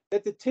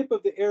that the tip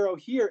of the arrow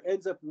here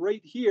ends up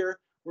right here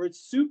where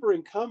it's super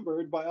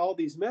encumbered by all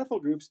these methyl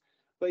groups.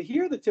 But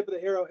here the tip of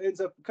the arrow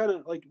ends up kind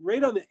of like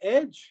right on the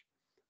edge,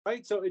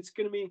 right? So it's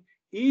going to be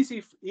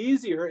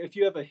easier if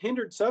you have a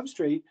hindered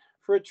substrate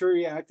for it to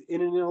react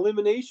in an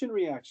elimination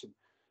reaction.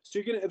 So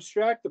you're going to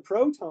abstract the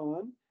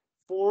proton,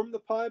 form the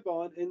pi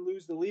bond, and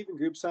lose the leaving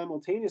group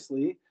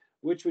simultaneously,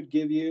 which would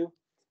give you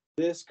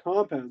this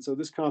compound. So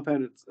this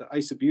compound is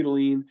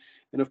isobutylene,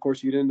 and of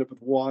course you'd end up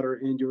with water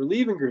in your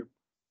leaving group.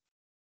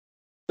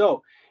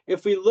 So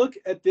if we look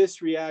at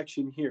this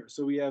reaction here,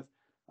 so we have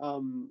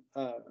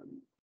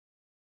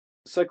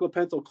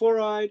cyclopentyl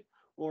chloride,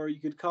 or you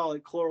could call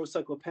it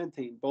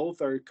chlorocyclopentane.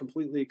 Both are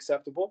completely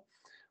acceptable.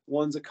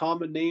 One's a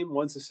common name,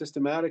 one's a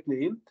systematic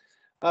name.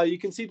 You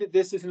can see that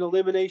this is an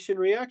elimination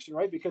reaction,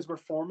 right? Because we're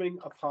forming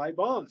a pi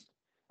bond.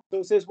 So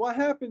it says, what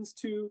happens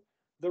to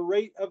the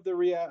rate of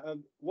the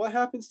what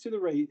happens to the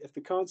rate if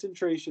the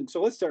concentration?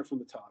 So let's start from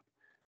the top.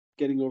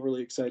 getting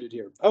overly excited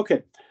here.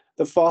 Okay,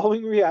 the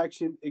following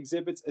reaction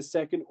exhibits a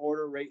second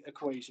order rate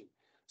equation.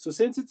 So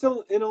since it's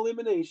an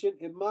elimination,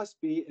 it must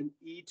be an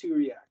E2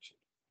 reaction.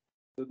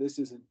 So this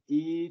is an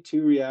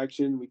E2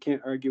 reaction. We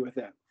can't argue with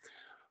that.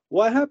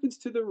 What happens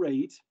to the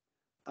rate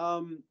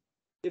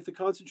if the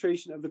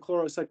concentration of the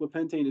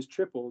chlorocyclopentane is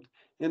tripled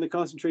and the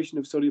concentration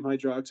of sodium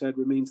hydroxide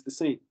remains the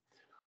same?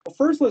 Well,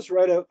 first let's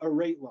write a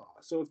rate law.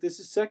 So if this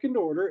is second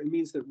order, it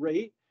means that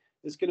rate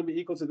is going to be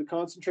equal to the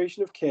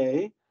concentration of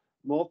K,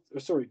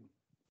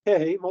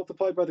 K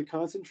multiplied by the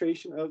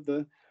concentration of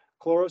the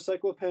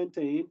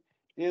chlorocyclopentane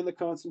and the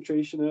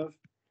concentration of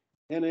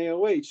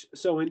NaOH.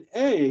 So in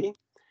A,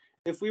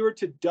 if we were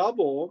to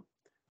double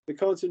the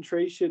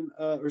concentration,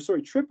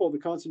 triple the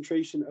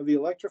concentration of the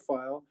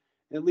electrophile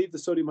and leave the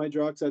sodium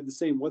hydroxide the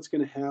same, what's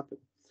going to happen?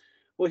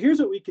 Well, here's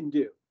what we can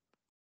do.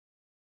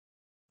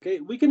 Okay,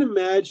 we can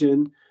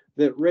imagine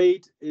that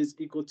rate is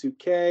equal to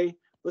K.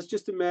 Let's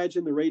just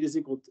imagine the rate is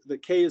equal to,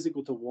 that K is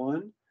equal to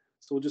 1.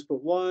 So we'll just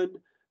put 1,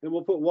 and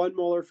we'll put 1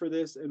 molar for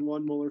this and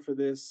 1 molar for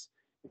this.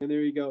 And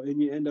there you go,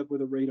 and you end up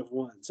with a rate of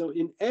 1. So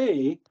in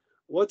A,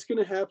 what's going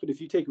to happen if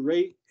you take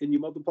rate and you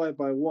multiply it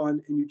by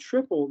 1 and you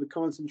triple the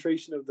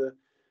concentration of the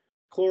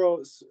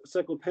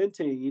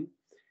chlorocyclopentane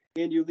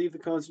and you leave the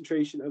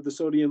concentration of the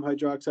sodium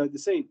hydroxide the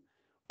same?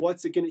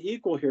 What's it going to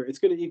equal here? It's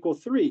going to equal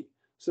 3.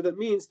 So that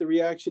means the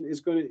reaction is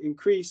going to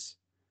increase.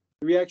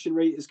 The reaction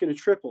rate is going to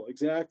triple.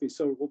 Exactly.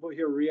 So we'll put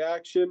here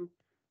reaction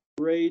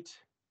rate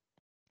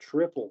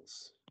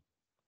triples.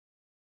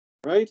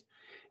 Right?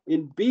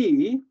 In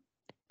B,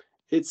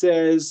 it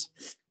says,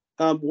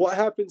 what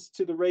happens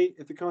to the rate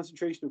if the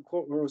concentration of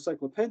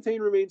chlorocyclopentane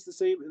remains the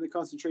same and the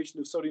concentration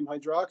of sodium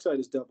hydroxide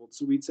is doubled?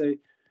 So we'd say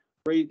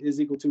rate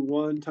is equal to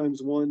 1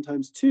 times 1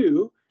 times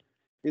 2.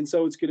 And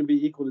so it's going to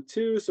be equal to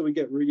 2. So we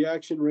get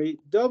reaction rate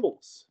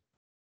doubles.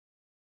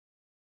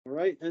 All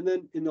right. And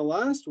then in the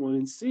last one,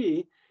 in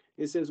C,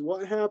 it says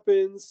what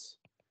happens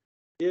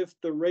if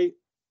the rate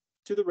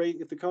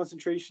if the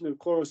concentration of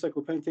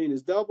chlorocyclopentane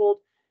is doubled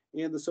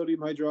and the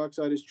sodium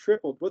hydroxide is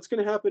tripled? What's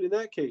going to happen in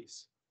that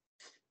case?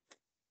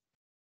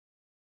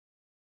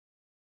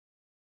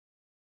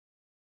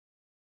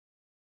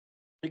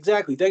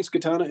 Exactly. Thanks,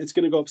 Katana. It's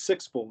going to go up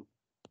 6-fold.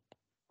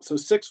 So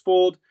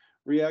 6-fold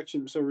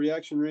reaction. So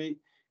reaction rate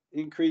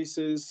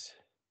increases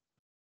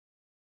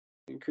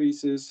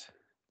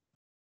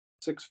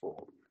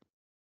 6-fold.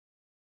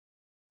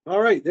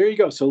 All right, there you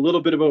go. So a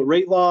little bit about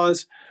rate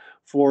laws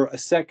for a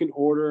second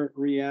order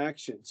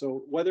reaction.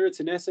 So whether it's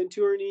an SN2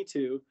 or an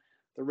E2,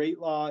 the rate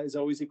law is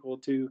always equal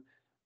to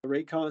the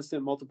rate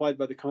constant multiplied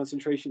by the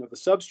concentration of the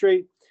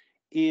substrate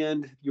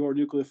and your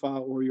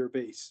nucleophile or your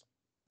base.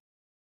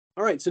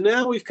 All right, so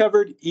now we've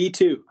covered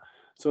E2.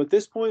 So at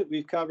this point,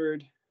 we've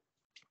covered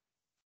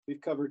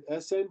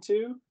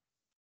SN2,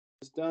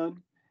 it's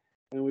done,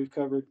 and we've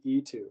covered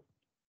E2,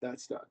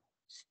 that's done.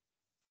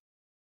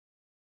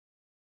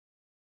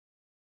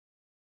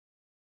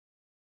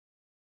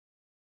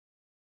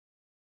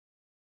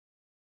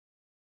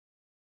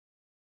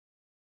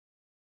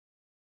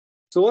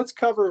 So let's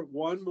cover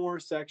one more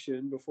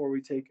section before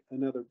we take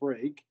another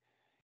break.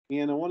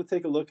 And I want to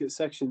take a look at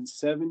section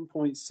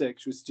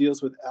 7.6, which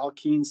deals with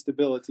alkene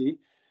stability,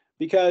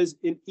 because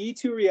in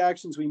E2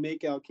 reactions, we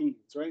make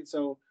alkenes, right?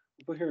 So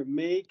we'll put here,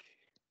 make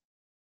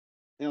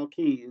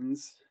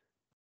alkenes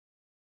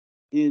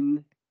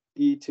in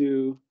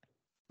E2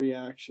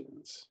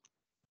 reactions.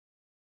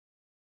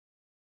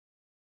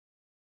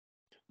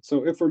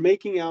 So if we're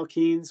making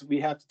alkenes,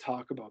 we have to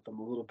talk about them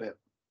a little bit.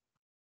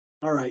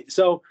 All right,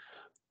 so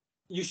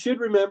you should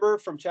remember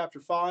from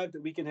chapter 5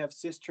 that we can have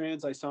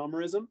cis-trans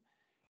isomerism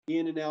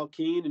in an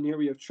alkene, and here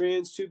we have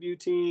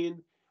trans-2-butene,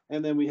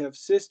 and then we have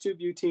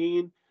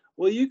cis-2-butene.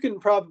 Well, you can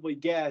probably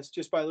guess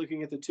just by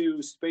looking at the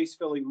two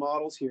space-filling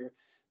models here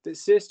that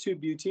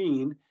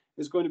cis-2-butene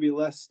is going to be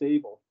less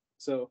stable.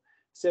 So it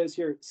says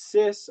here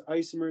cis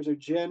isomers are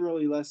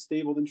generally less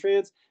stable than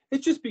trans.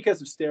 It's just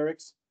because of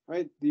sterics,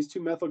 right? These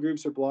two methyl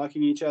groups are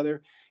blocking each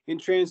other. In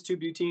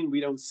trans-2-butene, we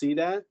don't see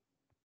that.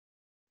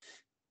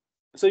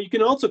 So you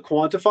can also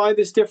quantify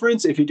this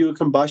difference if you do a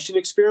combustion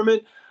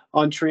experiment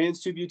on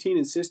trans-2-butene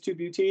and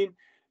cis-2-butene.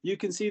 You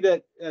can see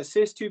that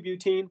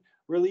cis-2-butene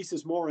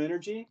releases more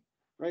energy,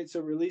 right? So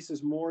it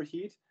releases more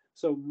heat.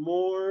 So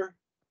more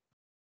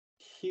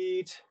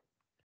heat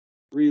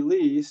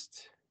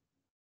released,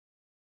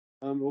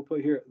 we'll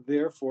put here,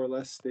 therefore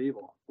less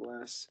stable.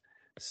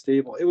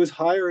 It was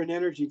higher in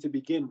energy to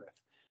begin with.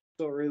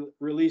 So it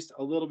released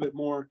a little bit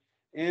more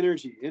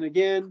energy. And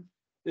again,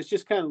 it's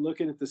just kind of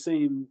looking at the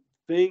same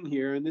thing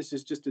here, and this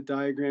is just a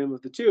diagram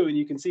of the two, and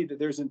you can see that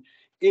there's an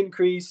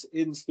increase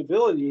in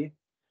stability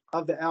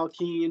of the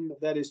alkene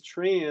that is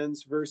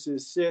trans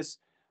versus cis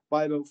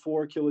by about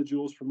 4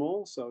 kilojoules per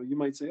mole. So you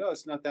might say, oh,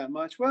 it's not that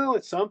much. Well,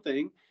 it's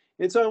something.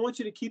 And so I want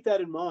you to keep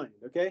that in mind,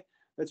 okay?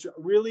 That's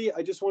really,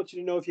 I just want you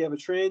to know if you have a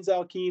trans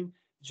alkene,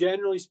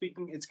 generally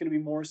speaking, it's going to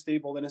be more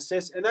stable than a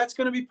cis, and that's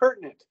going to be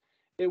pertinent.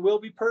 It will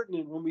be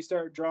pertinent when we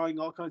start drawing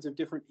all kinds of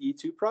different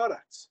E2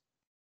 products.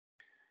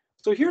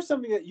 So here's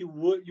something that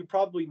you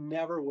probably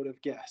never would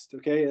have guessed,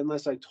 okay,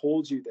 unless I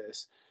told you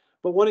this.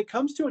 But when it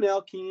comes to an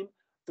alkene,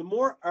 the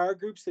more R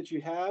groups that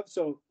you have,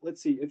 so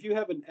let's see, if you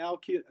have an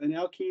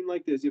alkene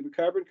like this, you have a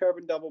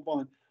carbon-carbon double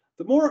bond,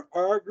 the more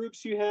R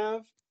groups you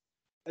have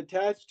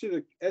attached to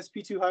the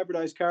sp2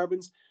 hybridized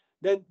carbons,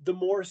 then the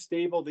more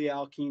stable the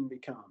alkene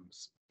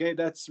becomes. Okay,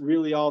 that's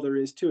really all there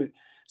is to it.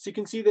 So you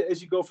can see that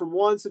as you go from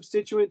one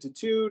substituent to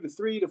 2 to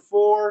 3 to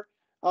 4,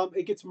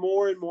 it gets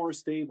more and more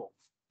stable.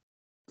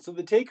 So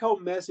the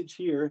take-home message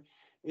here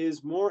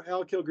is more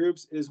alkyl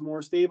groups is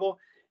more stable,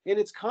 and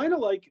it's kind of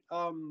like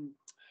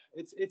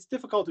it's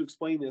difficult to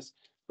explain this,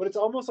 but it's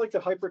almost like the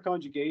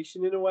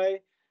hyperconjugation in a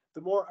way.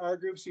 The more R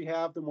groups you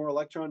have, the more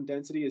electron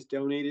density is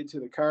donated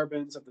to the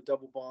carbons of the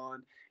double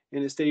bond,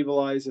 and it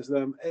stabilizes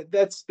them.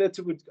 That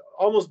would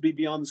almost be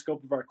beyond the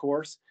scope of our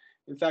course.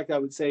 In fact, I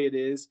would say it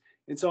is,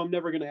 and so I'm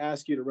never going to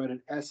ask you to write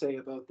an essay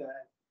about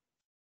that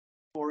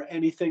or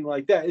anything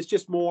like that. It's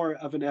just more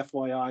of an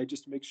FYI,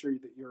 just to make sure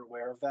that you're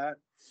aware of that.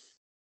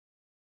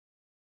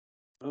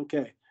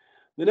 Okay.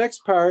 The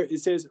next part,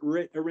 it says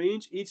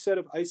arrange each set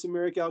of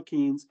isomeric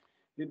alkenes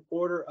in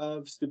order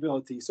of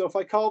stability. So if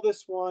I call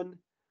this one,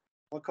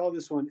 I'll call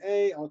this one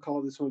A, I'll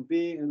call this one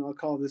B, and I'll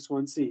call this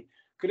one C.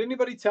 Could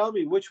anybody tell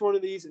me which one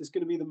of these is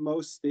going to be the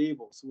most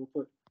stable? So we'll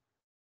put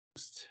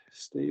most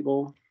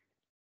stable,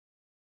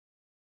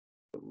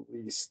 the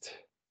least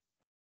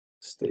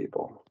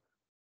stable.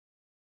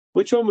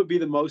 Which one would be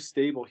the most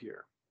stable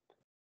here?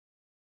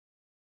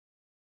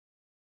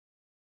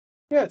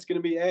 Yeah, it's going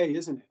to be A,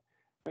 isn't it?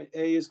 Right,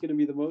 A is going to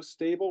be the most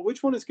stable.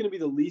 Which one is going to be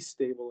the least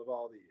stable of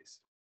all these?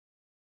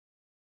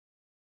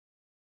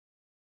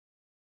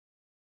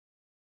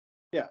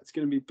 Yeah, it's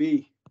going to be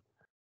B,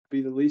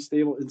 be the least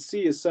stable, and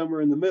C is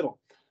somewhere in the middle.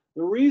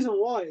 The reason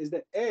why is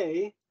that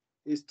A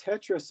is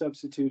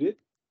tetra-substituted,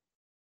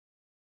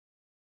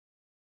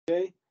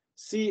 okay?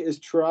 C is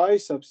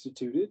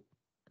tri-substituted,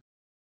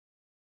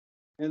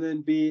 and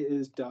then B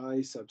is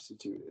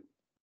di-substituted.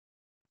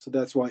 So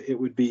that's why it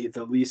would be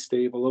the least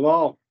stable of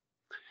all.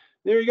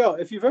 There you go.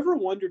 If you've ever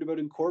wondered about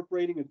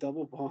incorporating a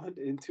double bond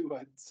into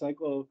a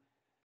cyclo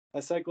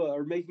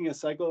or making a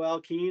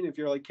cycloalkene, if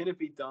you're like, can it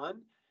be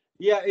done?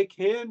 Yeah, it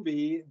can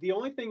be. The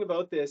only thing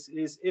about this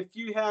is if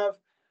you have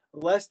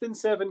less than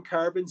 7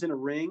 carbons in a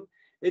ring,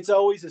 it's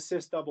always a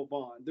cis double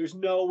bond. There's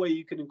no way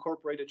you can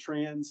incorporate a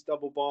trans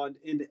double bond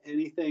into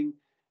anything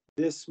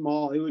this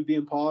small. It would be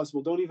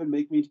impossible. Don't even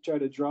make me try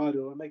to draw it.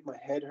 It'll make my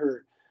head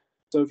hurt.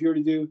 So if you were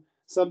to do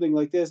something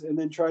like this and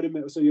then try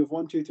to, so you have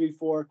 1, 2, 3,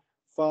 4,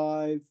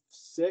 5,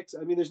 6.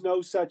 I mean, there's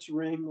no such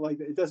ring like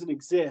that. It doesn't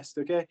exist,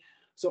 okay?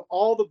 So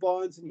all the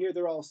bonds in here,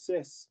 they're all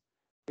cis.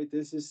 Right?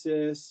 This is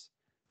cis.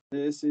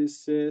 This is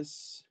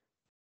cis.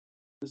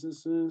 This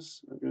is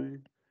cis. Okay.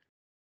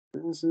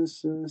 This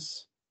is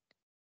cis.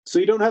 So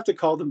you don't have to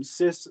call them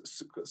cis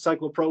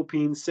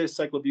cyclopropene, cis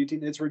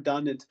cyclobutene. It's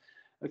redundant.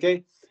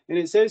 Okay. And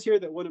it says here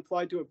that when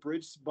applied to a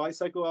bridged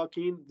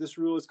bicycloalkene, this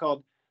rule is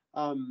called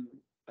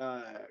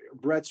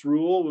Brett's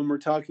rule when we're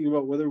talking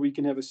about whether we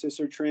can have a cis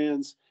or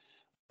trans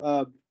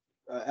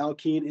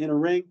alkene in a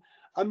ring.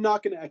 I'm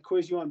not going to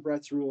quiz you on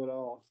Brett's rule at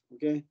all.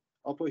 Okay.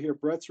 I'll put here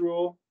Brett's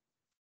rule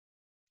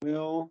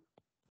will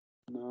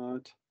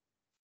not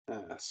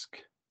ask.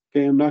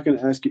 Okay. I'm not going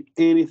to ask you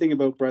anything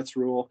about Brett's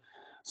rule.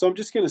 So I'm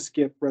just going to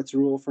skip Brett's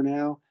rule for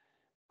now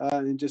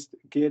and just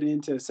get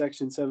into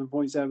section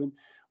 7.7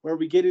 where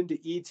we get into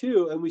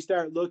E2 and we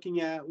start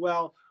looking at,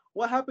 well,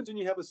 what happens when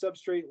you have a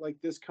substrate like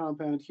this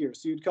compound here?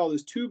 So you'd call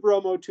this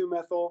 2-bromo,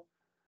 2-methyl,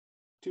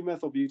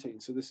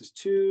 2-methylbutane. So this is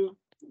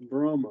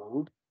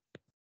 2-bromo,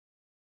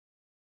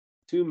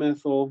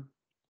 2-methyl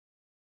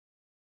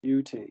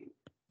butane.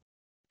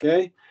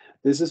 Okay,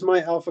 this is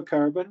my alpha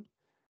carbon.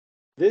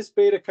 This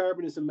beta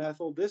carbon is a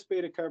methyl. This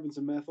beta carbon is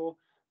a methyl,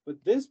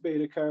 but this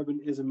beta carbon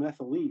is a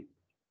methylene.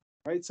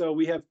 Right, so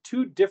we have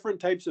 2 different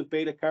types of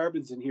beta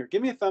carbons in here.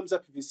 Give me a thumbs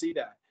up if you see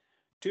that.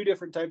 2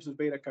 different types of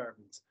beta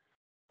carbons.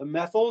 The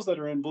methyls that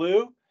are in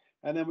blue,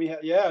 and then we have,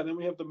 and then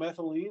we have the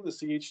methylene, the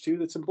CH2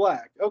 that's in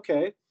black.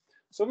 Okay,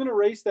 so I'm going to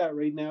erase that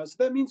right now. So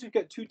that means we've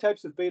got 2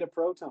 types of beta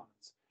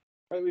protons.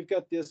 Right, we've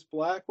got this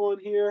black one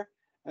here,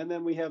 and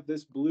then we have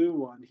this blue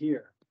one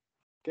here.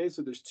 Okay,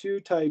 so there's 2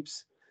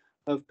 types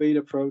of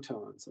beta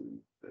protons. And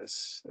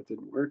that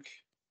didn't work.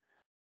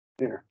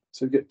 There.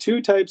 So we've got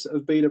 2 types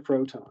of beta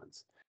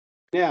protons.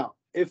 Now,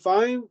 if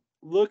I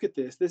look at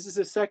this, this is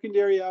a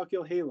secondary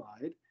alkyl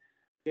halide.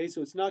 Okay,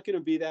 so it's not going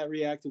to be that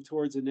reactive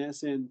towards an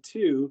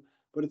SN2,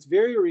 but it's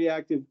very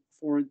reactive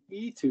for an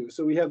E2.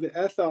 So we have the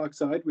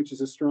ethoxide, which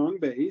is a strong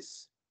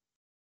base.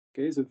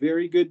 Okay, it's a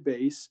very good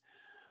base.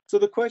 So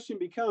the question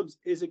becomes,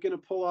 is it going to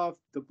pull off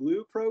the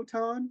blue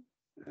proton?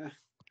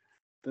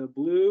 The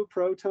blue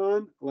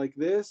proton like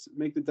this,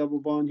 make the double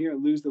bond here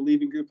and lose the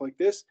leaving group like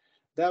this.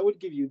 That would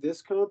give you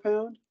this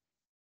compound.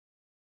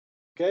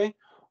 Okay,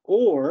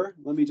 or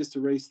let me just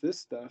erase this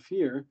stuff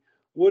here.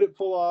 Would it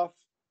pull off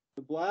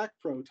the black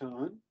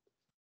proton?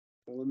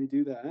 So let me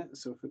do that.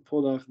 So if it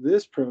pulled off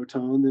this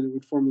proton, then it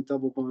would form the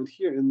double bond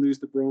here and lose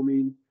the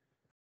bromine,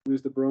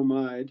 lose the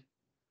bromide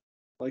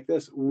like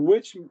this.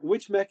 Which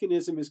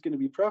mechanism is going to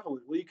be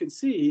prevalent? Well, you can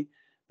see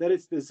that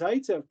it's the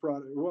Zaitsev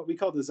product, or what we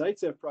call the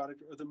Zaitsev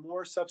product, or the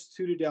more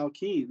substituted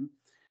alkene,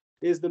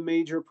 is the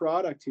major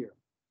product here.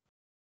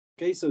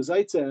 Okay, so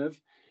Zaitsev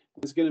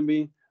is going to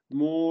be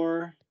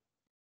more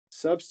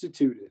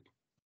substituted,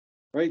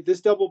 right? This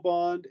double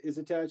bond is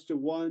attached to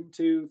 1,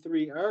 2,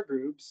 3 R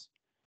groups,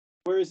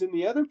 whereas in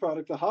the other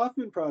product, the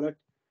Hoffman product,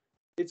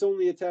 it's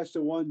only attached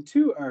to 1,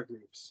 2 R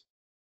groups.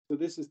 So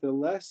this is the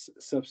less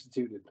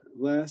substituted.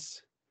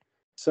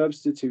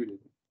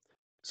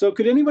 So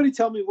could anybody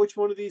tell me which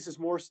one of these is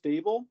more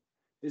stable?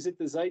 Is it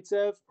the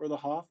Zaitsev or the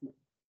Hoffman?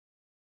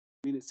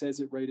 I mean, it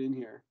says it right in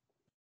here.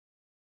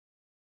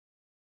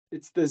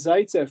 It's the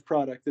Zaitsev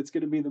product that's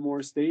going to be the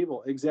more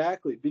stable.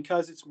 Exactly,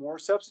 because it's more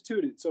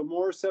substituted. So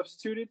more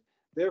substituted,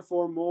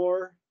 therefore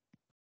more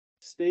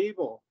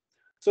stable.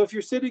 So if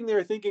you're sitting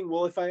there thinking,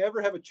 well, if I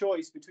ever have a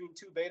choice between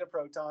 2 beta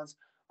protons,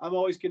 I'm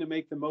always going to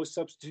make the most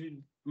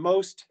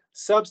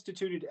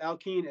substituted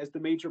alkene as the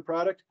major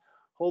product,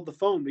 hold the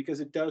phone, because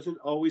it doesn't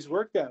always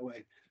work that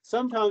way.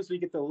 Sometimes we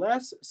get the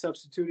less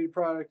substituted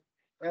product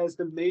as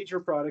the major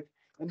product,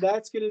 and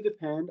that's going to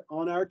depend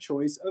on our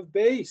choice of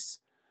base.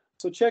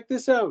 So check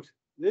this out.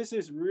 This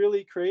is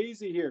really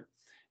crazy here,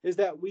 is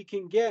that we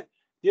can get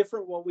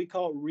different what we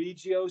call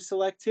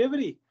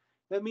regioselectivity.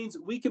 That means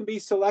we can be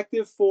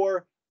selective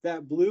for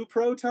that blue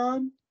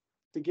proton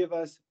to give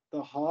us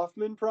the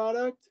Hoffman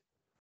product,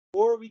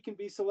 or we can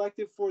be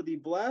selective for the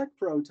black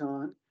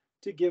proton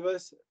to give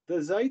us the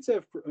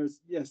Zaitsev,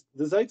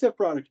 the Zaitsev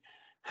product.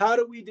 How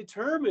do we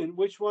determine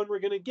which one we're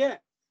going to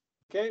get?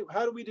 Okay,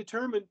 how do we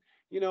determine,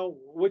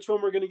 which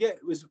one we're going to get?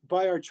 It was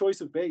by our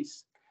choice of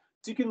base.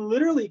 So you can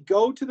literally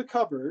go to the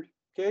cupboard,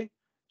 okay,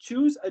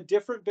 choose a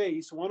different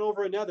base, one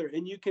over another,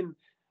 and you can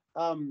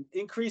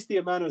increase the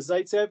amount of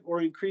Zaitsev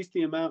or increase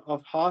the amount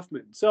of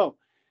Hoffman. So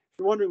if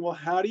you're wondering, well,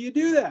 how do you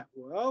do that?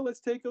 Well,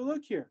 let's take a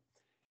look here.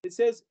 It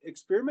says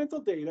experimental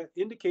data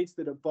indicates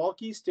that a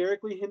bulky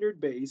sterically hindered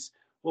base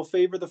will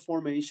favor the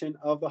formation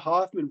of the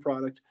Hoffman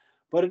product,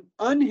 but an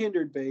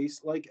unhindered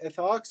base like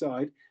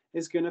ethoxide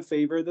is going to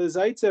favor the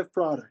Zaitsev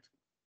product.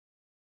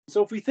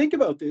 So if we think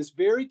about this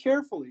very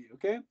carefully,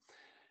 okay,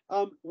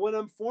 when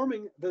I'm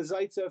forming the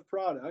Zaitsev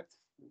product,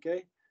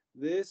 okay,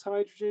 this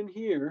hydrogen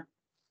here,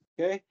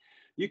 okay,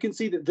 you can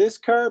see that this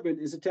carbon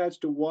is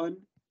attached to 1,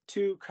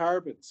 2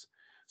 carbons.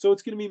 So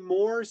it's going to be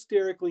more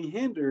sterically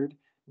hindered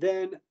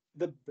than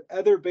the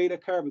other beta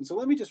carbon. So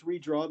let me just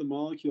redraw the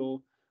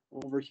molecule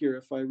over here.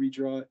 If I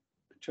redraw it,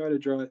 try to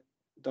draw it,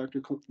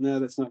 no,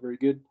 that's not very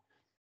good.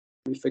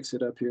 Let me fix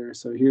it up here.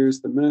 So here's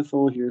the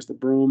methyl, here's the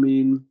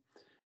bromine,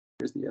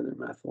 here's the other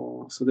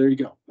methyl. So there you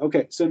go.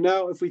 Okay, so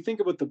now if we think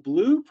about the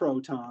blue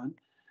proton,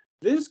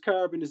 this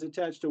carbon is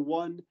attached to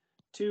 1,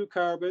 2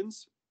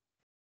 carbons,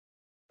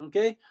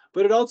 okay?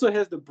 But it also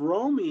has the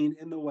bromine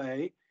in the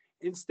way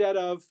instead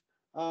of,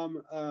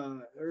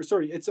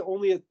 it's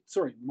only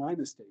my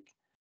mistake.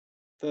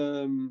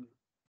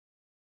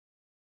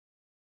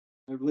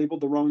 I've labeled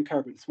the wrong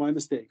carbon. It's my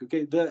mistake.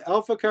 Okay, the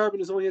alpha carbon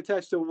is only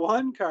attached to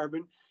 1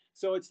 carbon,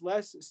 so it's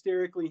less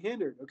sterically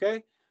hindered.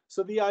 Okay,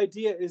 so the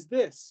idea is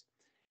this: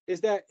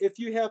 is that if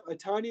you have a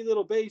tiny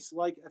little base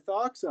like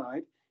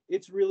ethoxide,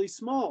 it's really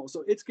small,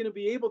 so it's going to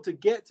be able to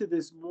get to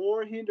this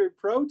more hindered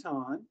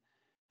proton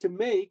to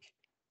make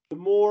the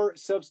more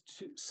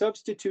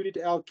substituted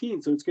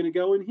alkene. So it's going to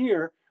go in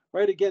here,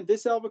 right? Again,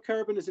 this alpha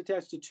carbon is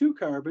attached to 2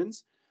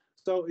 carbons.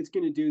 So it's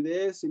going to do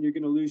this, and you're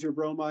going to lose your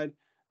bromide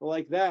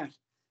like that,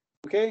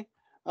 okay?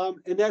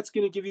 And that's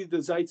going to give you the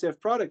Zaitsev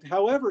product.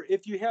 However,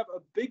 if you have a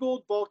big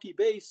old bulky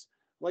base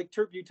like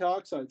tert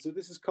butoxide, so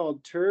this is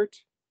called tert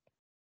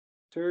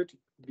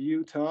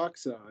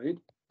butoxide,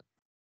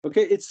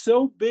 okay? It's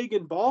so big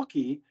and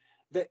bulky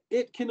that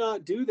it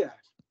cannot do that,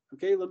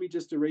 okay? Let me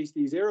just erase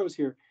these arrows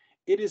here.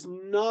 It is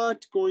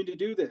not going to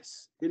do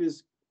this.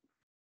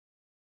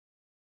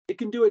 It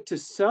can do it to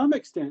some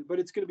extent, but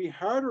it's going to be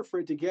harder for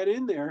it to get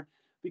in there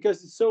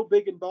because it's so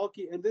big and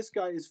bulky, and this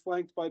guy is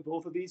flanked by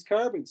both of these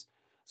carbons.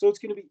 So it's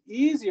going to be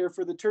easier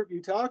for the tert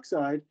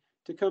butoxide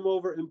to come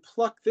over and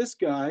pluck this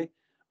guy,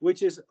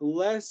 which is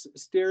less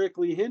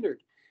sterically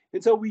hindered.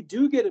 And so we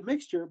do get a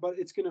mixture, but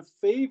it's going to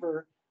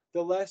favor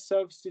the less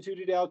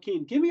substituted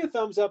alkene. Give me a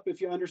thumbs up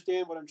if you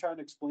understand what I'm trying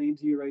to explain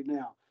to you right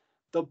now.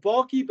 The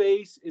bulky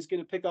base is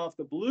going to pick off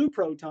the blue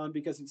proton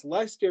because it's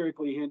less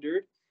sterically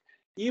hindered,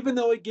 even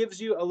though it gives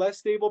you a less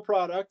stable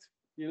product,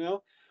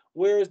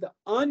 whereas the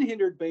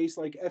unhindered base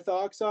like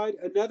ethoxide,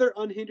 another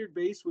unhindered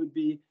base would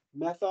be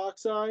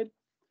methoxide.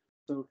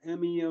 So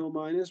MEO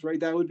minus, right?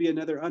 That would be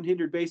another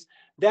unhindered base.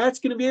 That's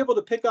going to be able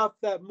to pick up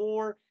that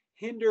more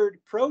hindered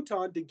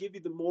proton to give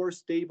you the more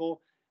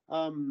stable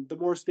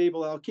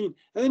alkene.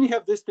 And then you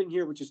have this thing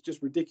here, which is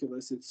just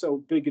ridiculous. It's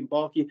so big and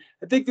bulky.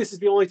 I think this is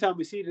the only time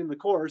we see it in the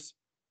course.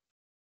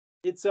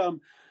 It's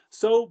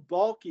so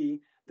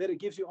bulky that it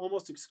gives you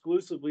almost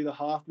exclusively the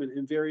Hoffman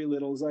and very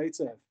little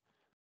Zaitsev.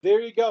 There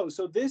you go.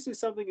 So this is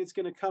something that's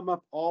going to come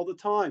up all the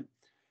time.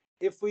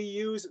 If we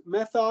use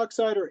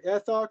methoxide or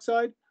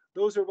ethoxide,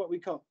 those are what we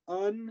call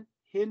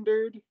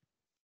unhindered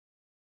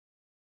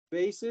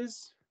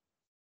bases.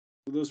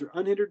 So those are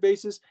unhindered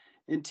bases.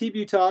 And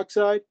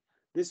T-butoxide,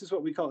 this is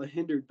what we call a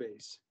hindered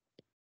base.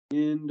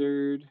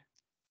 Hindered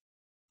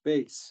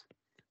base.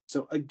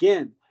 So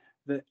again,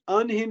 the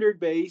unhindered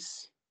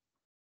base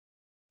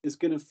is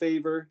going to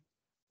favor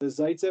the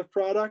Zaitsev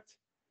product,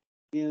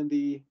 and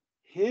the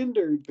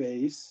hindered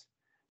base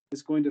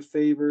is going to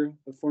favor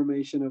the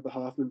formation of the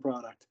Hoffman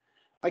product.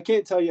 I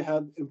can't tell you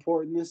how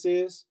important this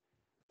is.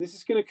 This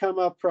is going to come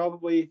up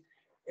probably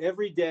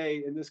every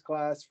day in this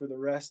class for the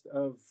rest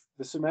of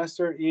the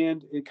semester,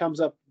 and it comes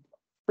up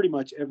pretty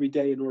much every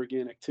day in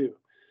organic too.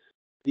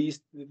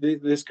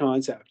 This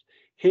concept.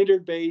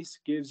 Hindered base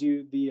gives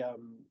you the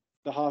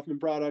Hoffman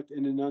product,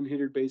 and an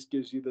unhindered base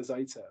gives you the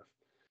Zaitsev.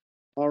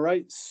 All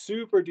right,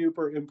 super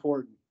duper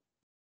important.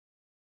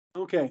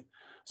 Okay,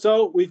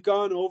 so we've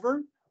gone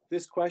over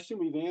this question,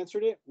 we've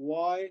answered it.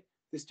 Why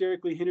the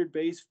sterically hindered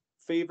base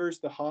favors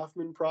the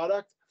Hoffman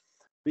product?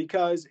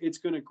 Because it's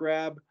going to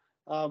grab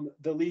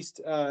the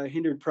least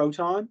hindered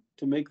proton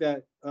to make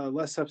that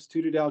less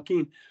substituted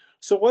alkene.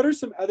 So what are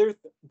some other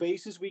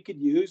bases we could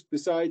use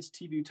besides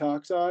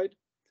T-butoxide?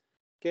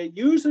 Okay,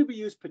 usually we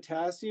use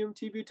potassium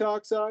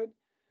T-butoxide.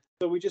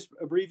 So we just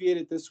abbreviate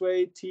it this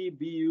way,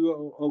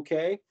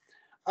 TBUOK.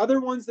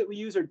 Other ones that we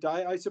use are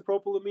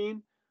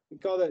diisopropylamine. We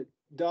call that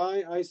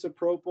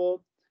diisopropyl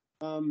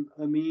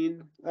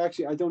amine.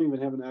 Actually, I don't even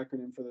have an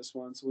acronym for this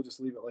one, so we'll just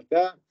leave it like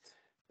that.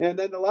 And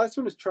then the last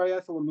one is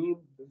triethylamine.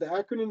 The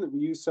acronym that we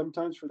use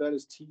sometimes for that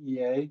is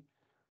TEA,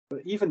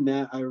 but even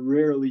that, I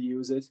rarely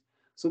use it.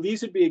 So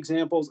these would be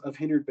examples of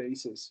hindered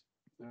bases,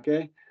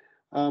 okay?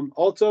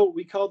 Also,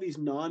 we call these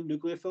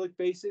non-nucleophilic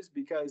bases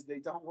because they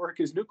don't work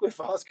as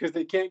nucleophiles because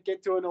they can't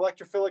get to an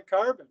electrophilic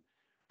carbon.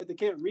 They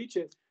can't reach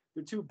it.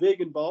 They're too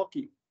big and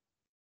bulky.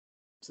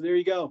 So there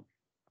you go.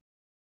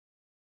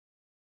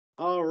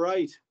 All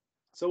right.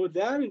 So with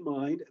that in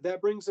mind,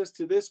 that brings us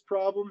to this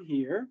problem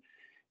here.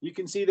 You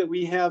can see that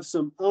we have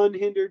some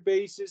unhindered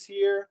bases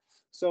here.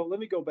 So let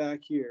me go back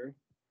here,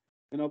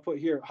 and I'll put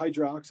here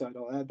hydroxide.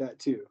 I'll add that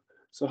too.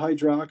 So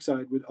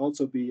hydroxide would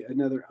also be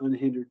another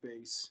unhindered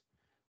base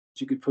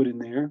that you could put in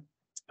there.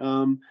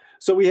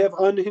 So we have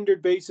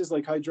unhindered bases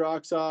like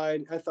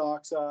hydroxide,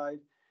 ethoxide,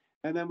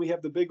 and then we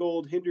have the big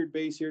old hindered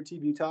base here,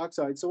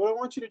 T-butoxide. So what I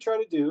want you to try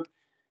to do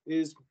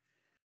is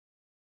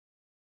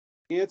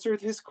answer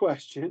this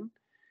question,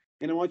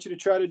 and I want you to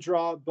try to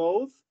draw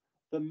both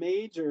the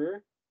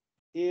major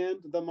and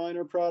the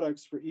minor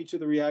products for each of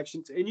the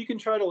reactions. And you can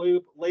try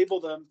to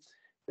label them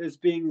as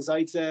being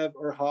Zaitsev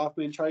or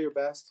Hoffman. Try your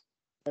best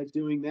at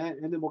doing that.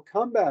 And then we'll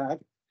come back.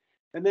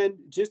 And then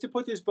just to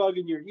put this bug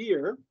in your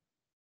ear,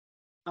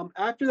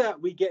 after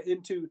that, we get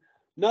into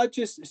not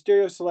just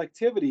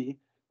stereoselectivity,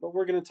 but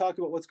we're going to talk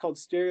about what's called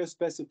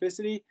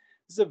stereospecificity.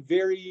 This is a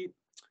very,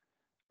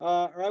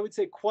 or I would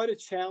say quite a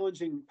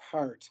challenging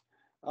part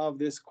of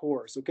this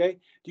course, okay?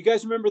 Do you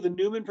guys remember the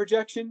Newman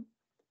projection?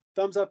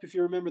 Thumbs up if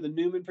you remember the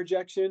Newman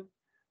projection.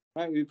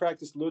 Right, we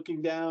practiced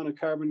looking down a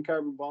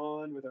carbon-carbon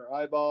bond with our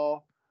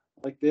eyeball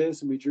like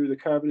this, and we drew the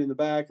carbon in the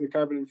back, the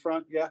carbon in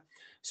front, yeah?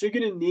 So you're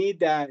going to need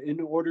that in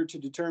order to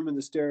determine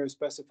the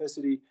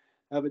stereospecificity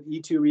of an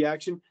E2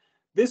 reaction.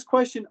 This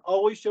question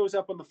always shows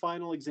up on the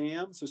final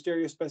exam, so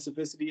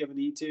stereospecificity of an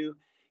E2,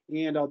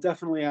 and I'll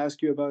definitely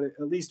ask you about it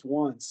at least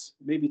once,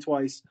 maybe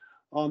twice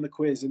on the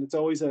quiz, and it's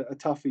always a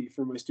toughie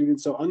for my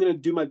students. So I'm going to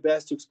do my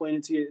best to explain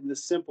it to you in the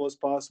simplest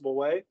possible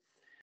way.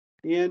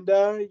 And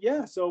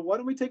yeah, so why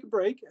don't we take a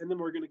break, and then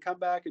we're going to come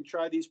back and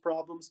try these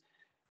problems.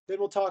 Then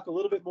we'll talk a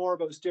little bit more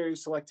about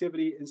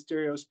stereoselectivity and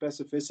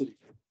stereospecificity.